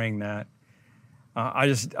was praying that. I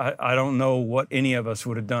don't know what any of us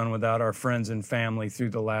would have done without our friends and family through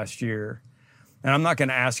the last year. And I'm not going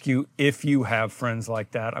to ask you if you have friends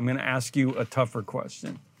like that. I'm going to ask you a tougher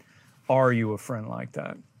question. Are you a friend like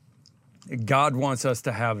that? God wants us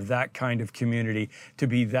to have that kind of community, to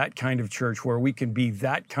be that kind of church where we can be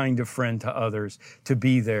that kind of friend to others, to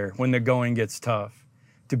be there when the going gets tough,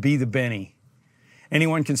 to be the Benny.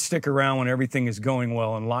 Anyone can stick around when everything is going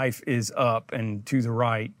well and life is up and to the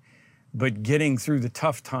right. But getting through the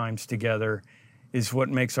tough times together is what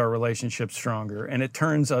makes our relationship stronger. And it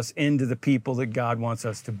turns us into the people that God wants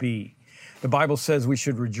us to be. The Bible says we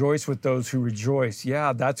should rejoice with those who rejoice.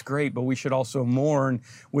 Yeah, that's great, but we should also mourn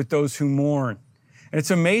with those who mourn. And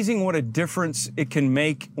it's amazing what a difference it can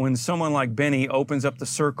make when someone like Benny opens up the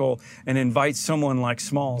circle and invites someone like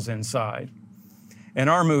Smalls inside. In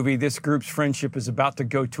our movie, this group's friendship is about to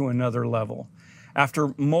go to another level.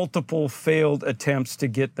 After multiple failed attempts to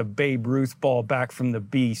get the Babe Ruth ball back from the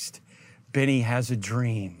beast, Benny has a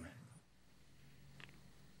dream.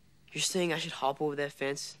 You're saying I should hop over that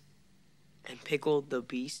fence and pickle the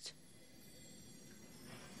beast?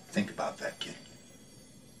 Think about that, kid.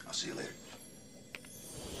 I'll see you later.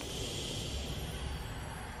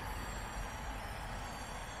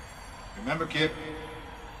 Remember, kid,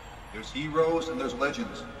 there's heroes and there's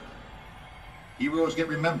legends. Heroes get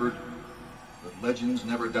remembered, but legends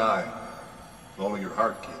never die. Follow your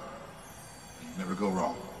heart, kid. You never go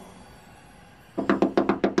wrong.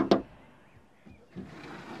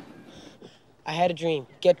 I had a dream.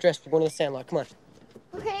 Get dressed. We're going to the Sandlot. Come on.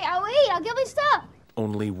 Okay, I'll wait. I'll get my stuff.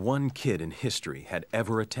 Only one kid in history had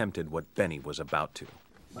ever attempted what Benny was about to.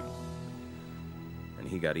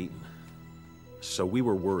 he got eaten. So we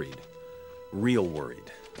were worried. Real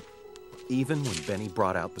worried. Even when Benny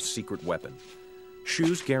brought out the secret weapon.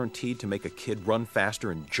 Shoes guaranteed to make a kid run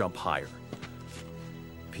faster and jump higher.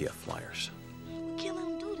 PF Flyers. We can't let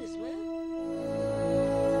him do this, man.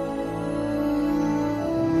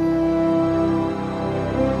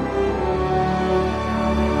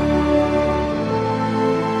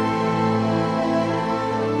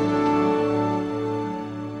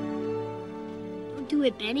 Don't do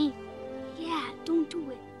it, Benny. Yeah, don't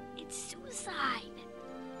do it. It's suicide.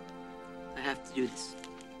 I have to do this.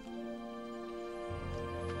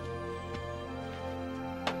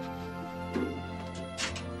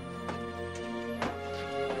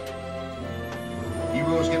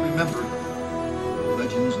 Heroes get remembered.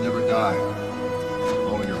 Legends never die.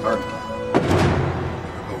 Only your heart can.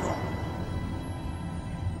 Never go wrong.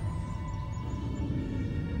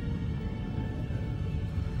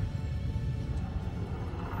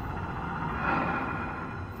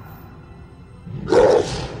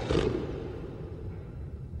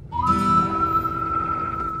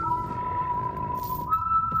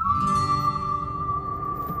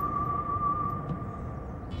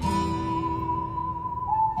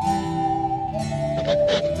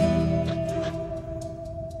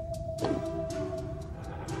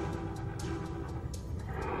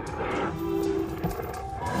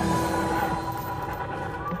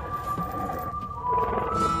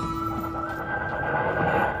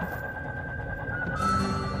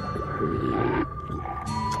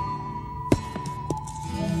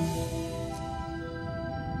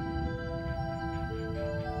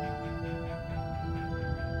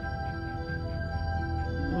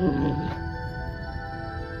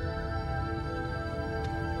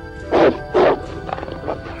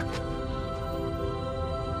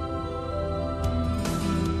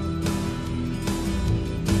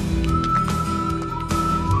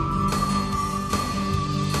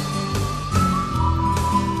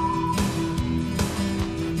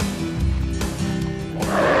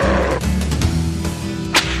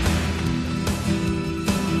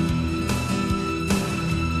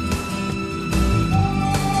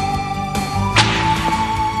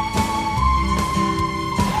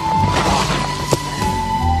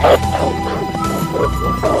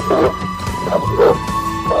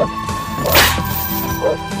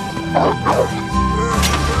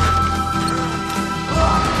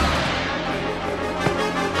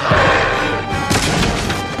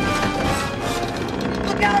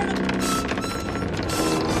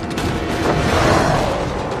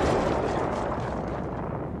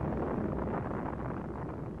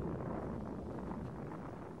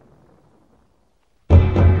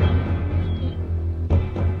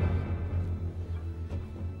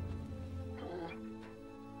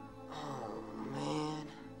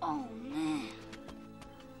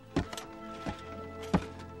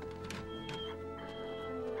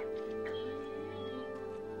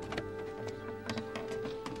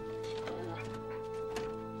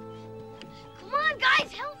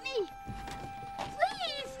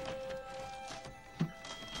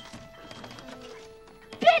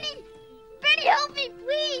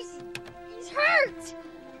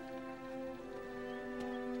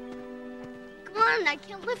 I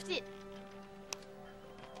can't lift it.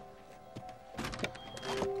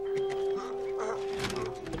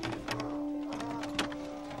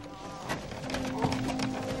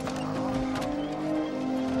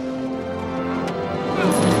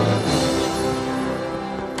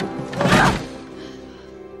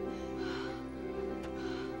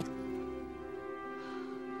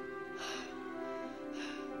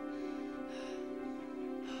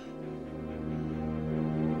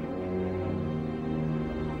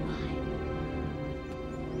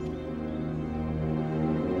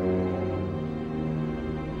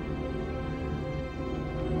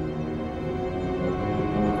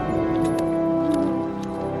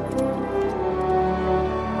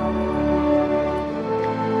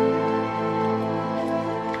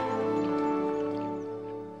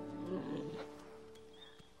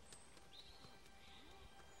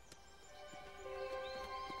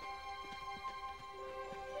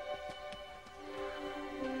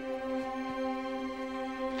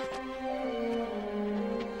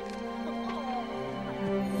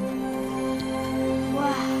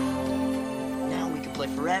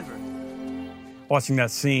 Forever. Watching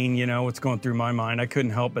that scene, you know, what's going through my mind, I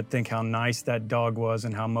couldn't help but think how nice that dog was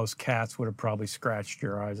and how most cats would have probably scratched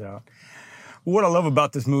your eyes out. What I love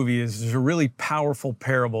about this movie is there's a really powerful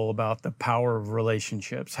parable about the power of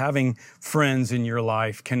relationships, having friends in your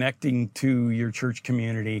life, connecting to your church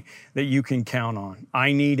community that you can count on.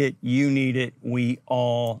 I need it, you need it, we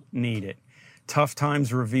all need it. Tough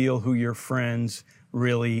times reveal who your friends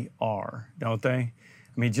really are, don't they? I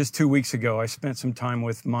mean, just 2 weeks ago, I spent some time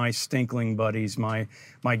with my Stinkling buddies, my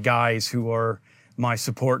guys who are my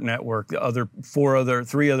support network, the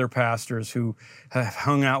three other pastors who have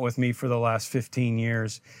hung out with me for the last 15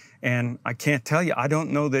 years. And I can't tell you, I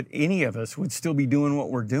don't know that any of us would still be doing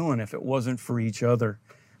what we're doing if it wasn't for each other.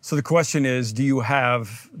 So the question is, do you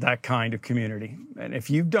have that kind of community? And if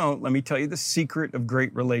you don't, let me tell you the secret of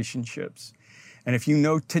great relationships. And if you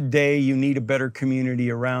know today you need a better community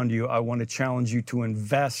around you, I want to challenge you to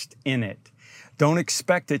invest in it. Don't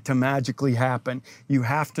expect it to magically happen. You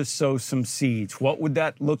have to sow some seeds. What would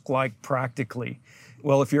that look like practically?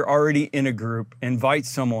 Well, if you're already in a group, invite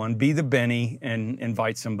someone, be the Benny, and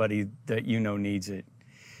invite somebody that you know needs it.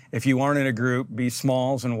 If you aren't in a group, be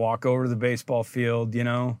Smalls and walk over to the baseball field, you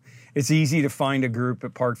know. It's easy to find a group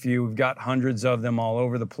at Parkview. We've got hundreds of them all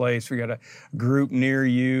over the place. We got a group near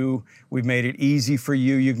you. We've made it easy for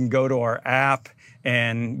you. You can go to our app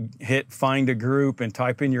and hit find a group and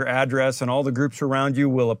type in your address, and all the groups around you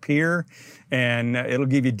will appear, and it'll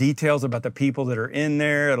give you details about the people that are in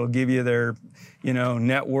there. It'll give you their,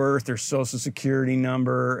 net worth, their social security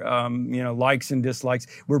number, likes and dislikes.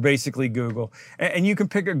 We're basically Google, and you can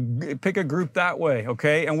pick a group that way,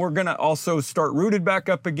 okay? And we're gonna also start Rooted back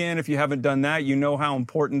up again. If you haven't done that, you know how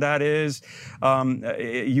important that is.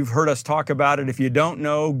 You've heard us talk about it. If you don't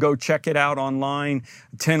know, go check it out online.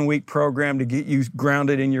 10-week program to get you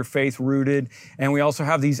grounded in your faith, Rooted. And we also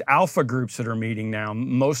have these alpha groups that are meeting now,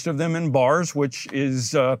 most of them in bars, which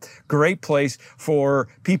is a great place for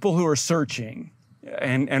people who are searching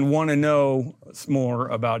and want to know more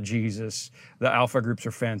about Jesus. The alpha groups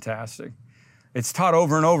are fantastic. It's taught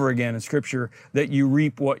over and over again in Scripture that you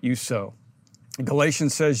reap what you sow.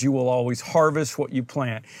 Galatians says you will always harvest what you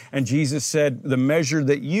plant. And Jesus said the measure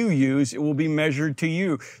that you use, it will be measured to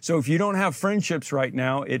you. So if you don't have friendships right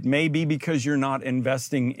now, it may be because you're not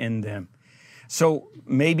investing in them. So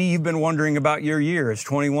maybe you've been wondering about your year. Is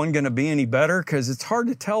 21 going to be any better? Because it's hard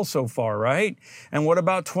to tell so far, right? And what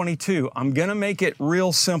about 22? I'm going to make it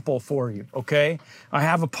real simple for you, okay? I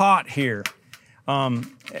have a pot here.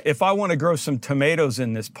 If I want to grow some tomatoes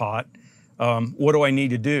in this pot, what do I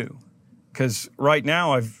need to do? Because right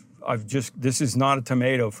now this is not a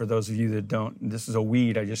tomato for those of you that don't. This is a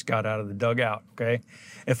weed I just got out of the dugout, okay?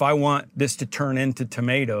 If I want this to turn into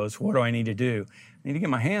tomatoes, what do I need to do? I need to get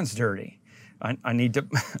my hands dirty. I need to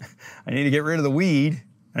get rid of the weed,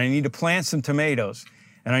 and I need to plant some tomatoes,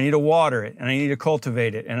 and I need to water it, and I need to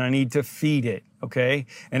cultivate it, and I need to feed it, okay?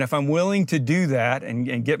 And if I'm willing to do that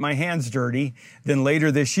and get my hands dirty, then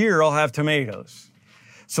later this year I'll have tomatoes.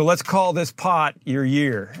 So let's call this pot your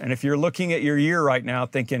year. And if you're looking at your year right now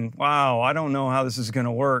thinking, wow, I don't know how this is going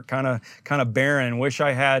to work, kind of barren, wish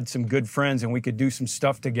I had some good friends and we could do some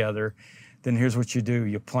stuff together, then here's what you do.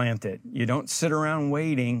 You plant it. You don't sit around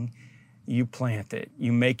waiting. You plant it.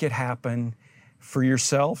 You make it happen for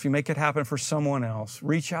yourself. You make it happen for someone else.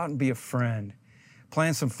 Reach out and be a friend.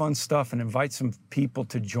 Plan some fun stuff and invite some people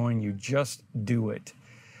to join you. Just do it.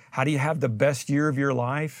 How do you have the best year of your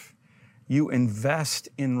life? You invest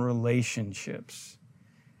in relationships.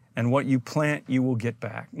 And what you plant, you will get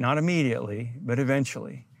back. Not immediately, but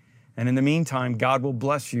eventually. And in the meantime, God will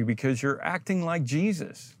bless you because you're acting like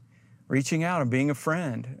Jesus, reaching out and being a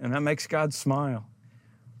friend. And that makes God smile.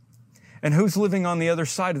 And who's living on the other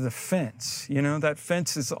side of the fence? That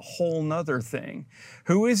fence is a whole nother thing.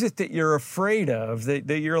 Who is it that you're afraid of, that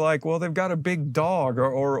you're like, well, they've got a big dog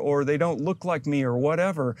or they don't look like me or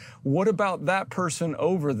whatever? What about that person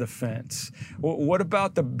over the fence? What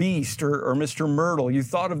about the beast or Mr. Myrtle? You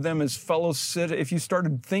thought of them as if you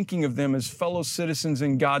started thinking of them as fellow citizens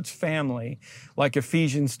in God's family, like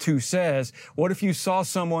Ephesians 2 says, what if you saw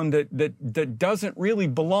someone that doesn't really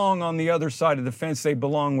belong on the other side of the fence? They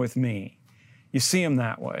belong with me. You see them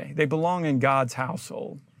that way. They belong in God's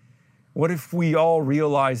household. What if we all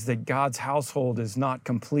realize that God's household is not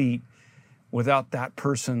complete without that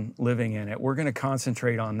person living in it? We're going to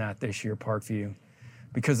concentrate on that this year, Parkview,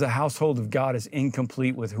 because the household of God is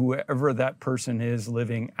incomplete with whoever that person is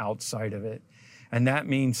living outside of it. And that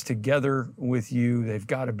means together with you, they've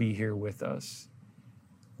got to be here with us,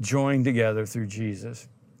 joined together through Jesus.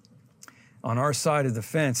 On our side of the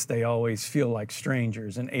fence, they always feel like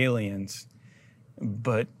strangers and aliens.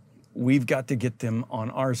 But we've got to get them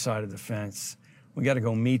on our side of the fence. We got to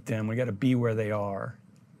go meet them. We got to be where they are.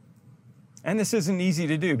 And this isn't easy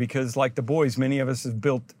to do because, like the boys, many of us have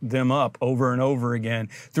built them up over and over again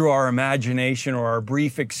through our imagination or our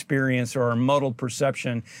brief experience or our muddled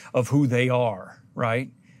perception of who they are,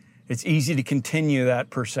 right? It's easy to continue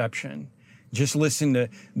that perception Just listen to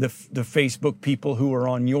the Facebook people who are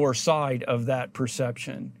on your side of that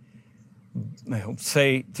perception.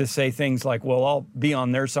 Say things like, well, I'll be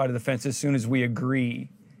on their side of the fence as soon as we agree.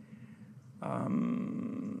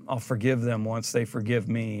 I'll forgive them once they forgive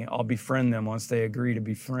me. I'll befriend them once they agree to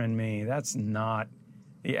befriend me. That's not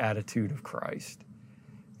the attitude of Christ.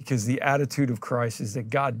 Because the attitude of Christ is that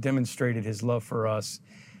God demonstrated his love for us,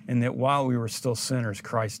 and that while we were still sinners,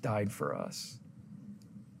 Christ died for us.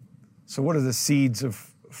 So what are the seeds of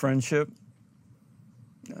friendship?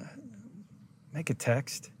 Make a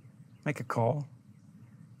text, make a call,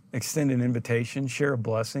 extend an invitation, share a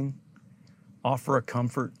blessing, offer a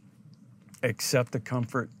comfort, accept a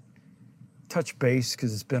comfort, touch base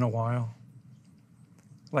because it's been a while.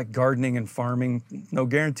 Like gardening and farming, no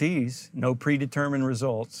guarantees, no predetermined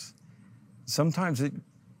results. Sometimes it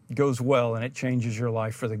goes well and it changes your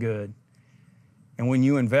life for the good. And when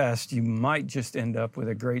you invest, you might just end up with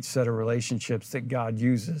a great set of relationships that God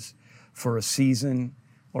uses for a season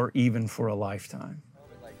or even for a lifetime.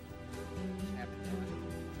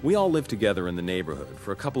 We all lived together in the neighborhood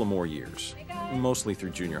for a couple of more years, mostly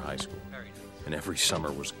through junior high school. And every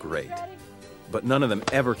summer was great. But none of them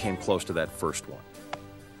ever came close to that first one.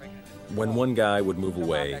 When one guy would move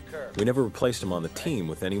away, we never replaced him on the team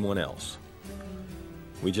with anyone else.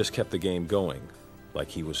 We just kept the game going, like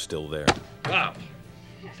he was still there. Wow,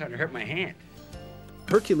 it's starting to hurt my hand.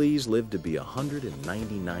 Hercules lived to be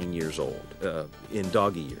 199 years old, in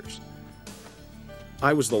doggy years.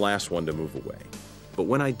 I was the last one to move away, but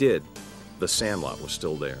when I did, the Sandlot was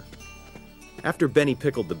still there. After Benny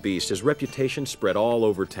pickled the beast, his reputation spread all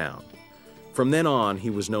over town. From then on, he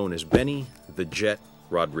was known as Benny the Jet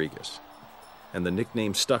Rodriguez, and the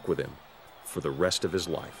nickname stuck with him for the rest of his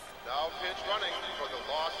life. Now pitch running for the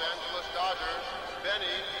Los Angeles Dodgers, Benny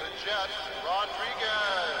the Jet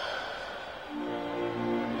Rodriguez.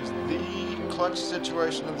 It's the clutch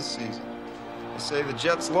situation of the season. They say the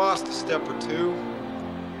Jets lost a step or two,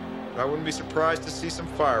 but I wouldn't be surprised to see some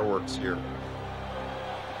fireworks here.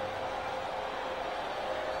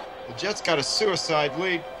 The Jets got a suicide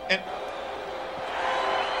lead, and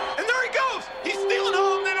there he goes! He's stealing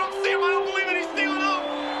home! They don't see him! I don't believe it! He's stealing home!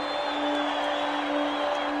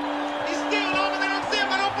 He's stealing home and they don't see him!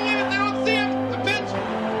 I don't believe it! They don't see him! The pitch!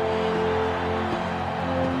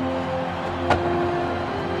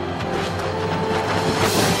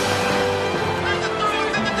 There's the throw!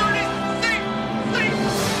 He's in the dirty! Safe! Safe!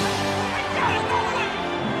 I got it!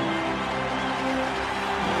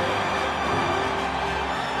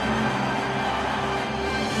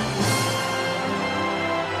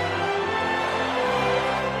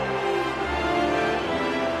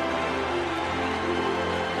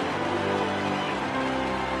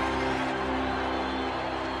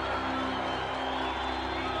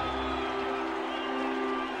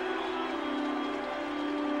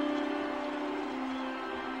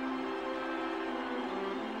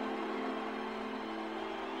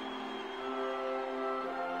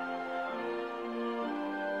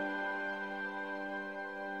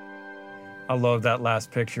 I love that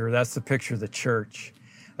last picture. That's the picture of the church.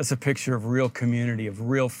 That's a picture of real community, of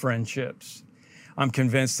real friendships. I'm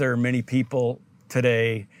convinced there are many people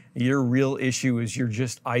today, your real issue is you're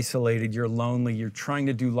just isolated, you're lonely, you're trying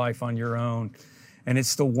to do life on your own. And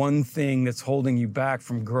it's the one thing that's holding you back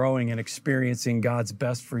from growing and experiencing God's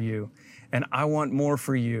best for you. And I want more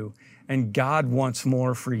for you. And God wants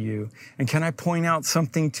more for you. And can I point out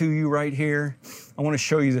something to you right here? I want to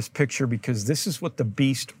show you this picture because this is what the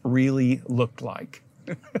beast really looked like.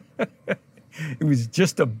 It was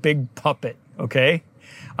just a big puppet, okay?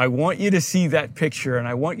 I want you to see that picture, and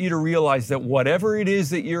I want you to realize that whatever it is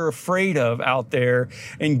that you're afraid of out there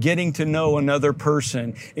and getting to know another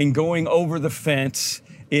person and going over the fence,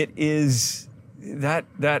 it is that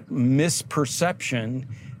misperception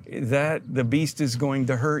that the beast is going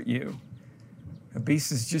to hurt you. The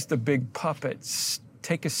beast is just a big puppet.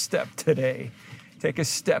 Take a step today. Take a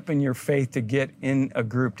step in your faith to get in a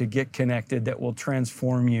group, to get connected that will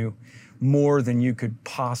transform you more than you could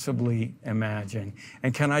possibly imagine.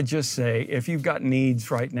 And can I just say, if you've got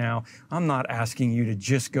needs right now, I'm not asking you to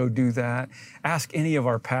just go do that. Ask any of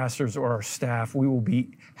our pastors or our staff. We will be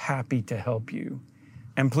happy to help you.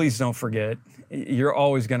 And please don't forget, you're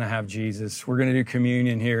always going to have Jesus. We're going to do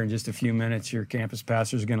communion here in just a few minutes. Your campus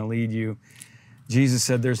pastor is going to lead you. Jesus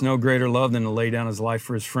said there's no greater love than to lay down his life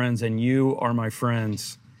for his friends, and you are my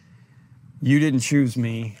friends. You didn't choose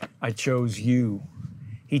me. I chose you.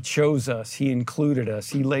 He chose us. He included us.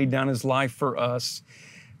 He laid down his life for us.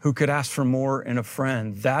 Who could ask for more in a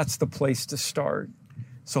friend? That's the place to start.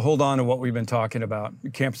 So hold on to what we've been talking about.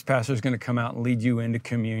 Your campus pastor is going to come out and lead you into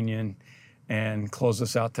communion and close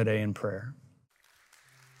us out today in prayer.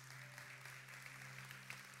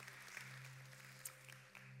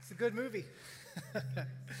 good movie.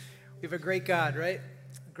 We have a great God, right?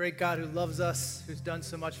 A great God who loves us, who's done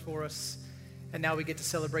so much for us, and now we get to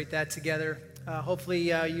celebrate that together.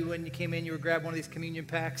 Hopefully you, when you came in, you would grab one of these communion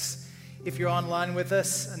packs. If you're online with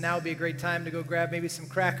us, now would be a great time to go grab maybe some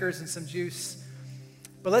crackers and some juice.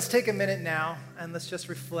 But let's take a minute now and let's just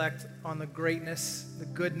reflect on the greatness, the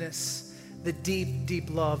goodness, the deep,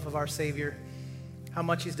 deep love of our Savior, how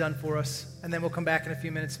much he's done for us. And then we'll come back in a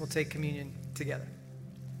few minutes and we'll take communion together.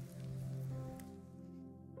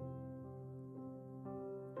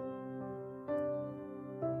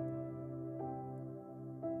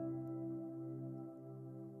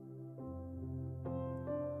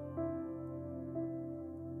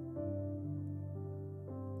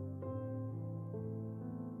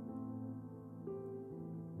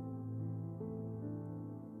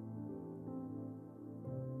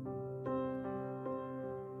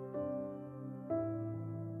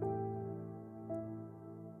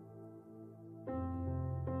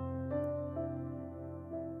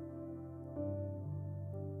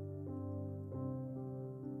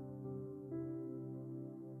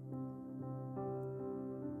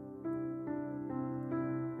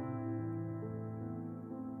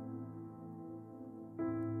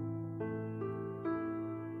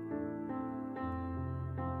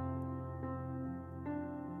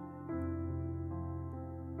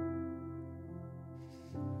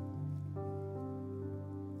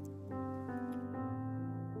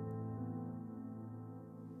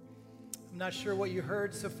 Not sure what you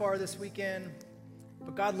heard so far this weekend,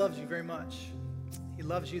 but God loves you very much. He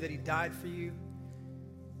loves you, that he died for you.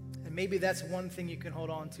 And maybe that's one thing you can hold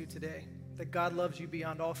on to today, that God loves you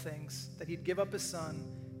beyond all things, that he'd give up his son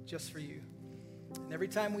just for you. And every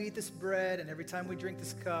time we eat this bread and every time we drink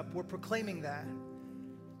this cup, we're proclaiming that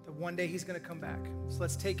one day he's going to come back. So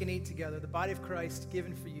let's take and eat together. The body of Christ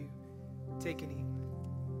given for you. Take and eat.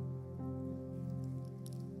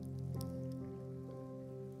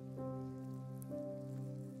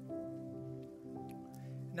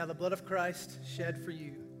 Now the blood of Christ shed for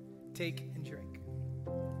you. Take and drink.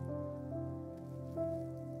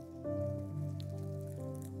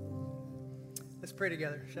 Let's pray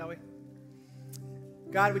together, shall we?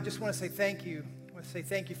 God, we just want to say thank you. I want to say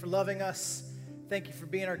thank you for loving us. Thank you for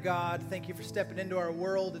being our God. Thank you for stepping into our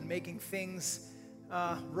world and making things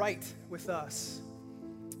right with us.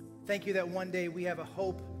 Thank you that one day we have a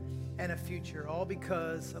hope and a future, all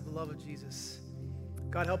because of the love of Jesus.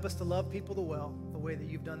 God, help us to love people the way that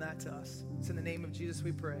you've done that to us. It's in the name of Jesus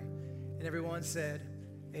we pray. And everyone said,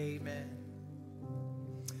 amen.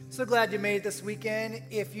 So glad you made it this weekend.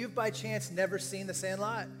 If you've by chance never seen The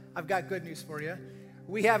Sandlot, I've got good news for you.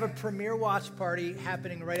 We have a premiere watch party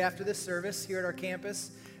happening right after this service here at our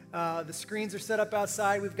campus. The screens are set up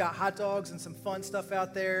outside. We've got hot dogs and some fun stuff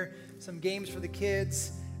out there, some games for the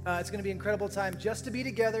kids. It's going to be an incredible time just to be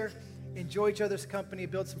together, enjoy each other's company,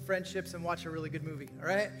 build some friendships, and watch a really good movie, all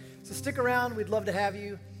right? So stick around. We'd love to have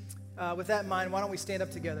you. With that in mind, why don't we stand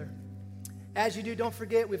up together? As you do, don't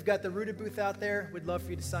forget, we've got the Rooted booth out there. We'd love for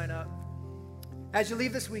you to sign up. As you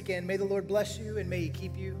leave this weekend, may the Lord bless you and may he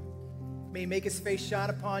keep you. May he make his face shine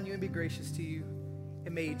upon you and be gracious to you.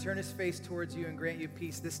 And may he turn his face towards you and grant you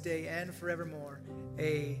peace this day and forevermore.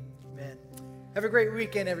 Amen. Have a great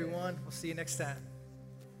weekend, everyone. We'll see you next time.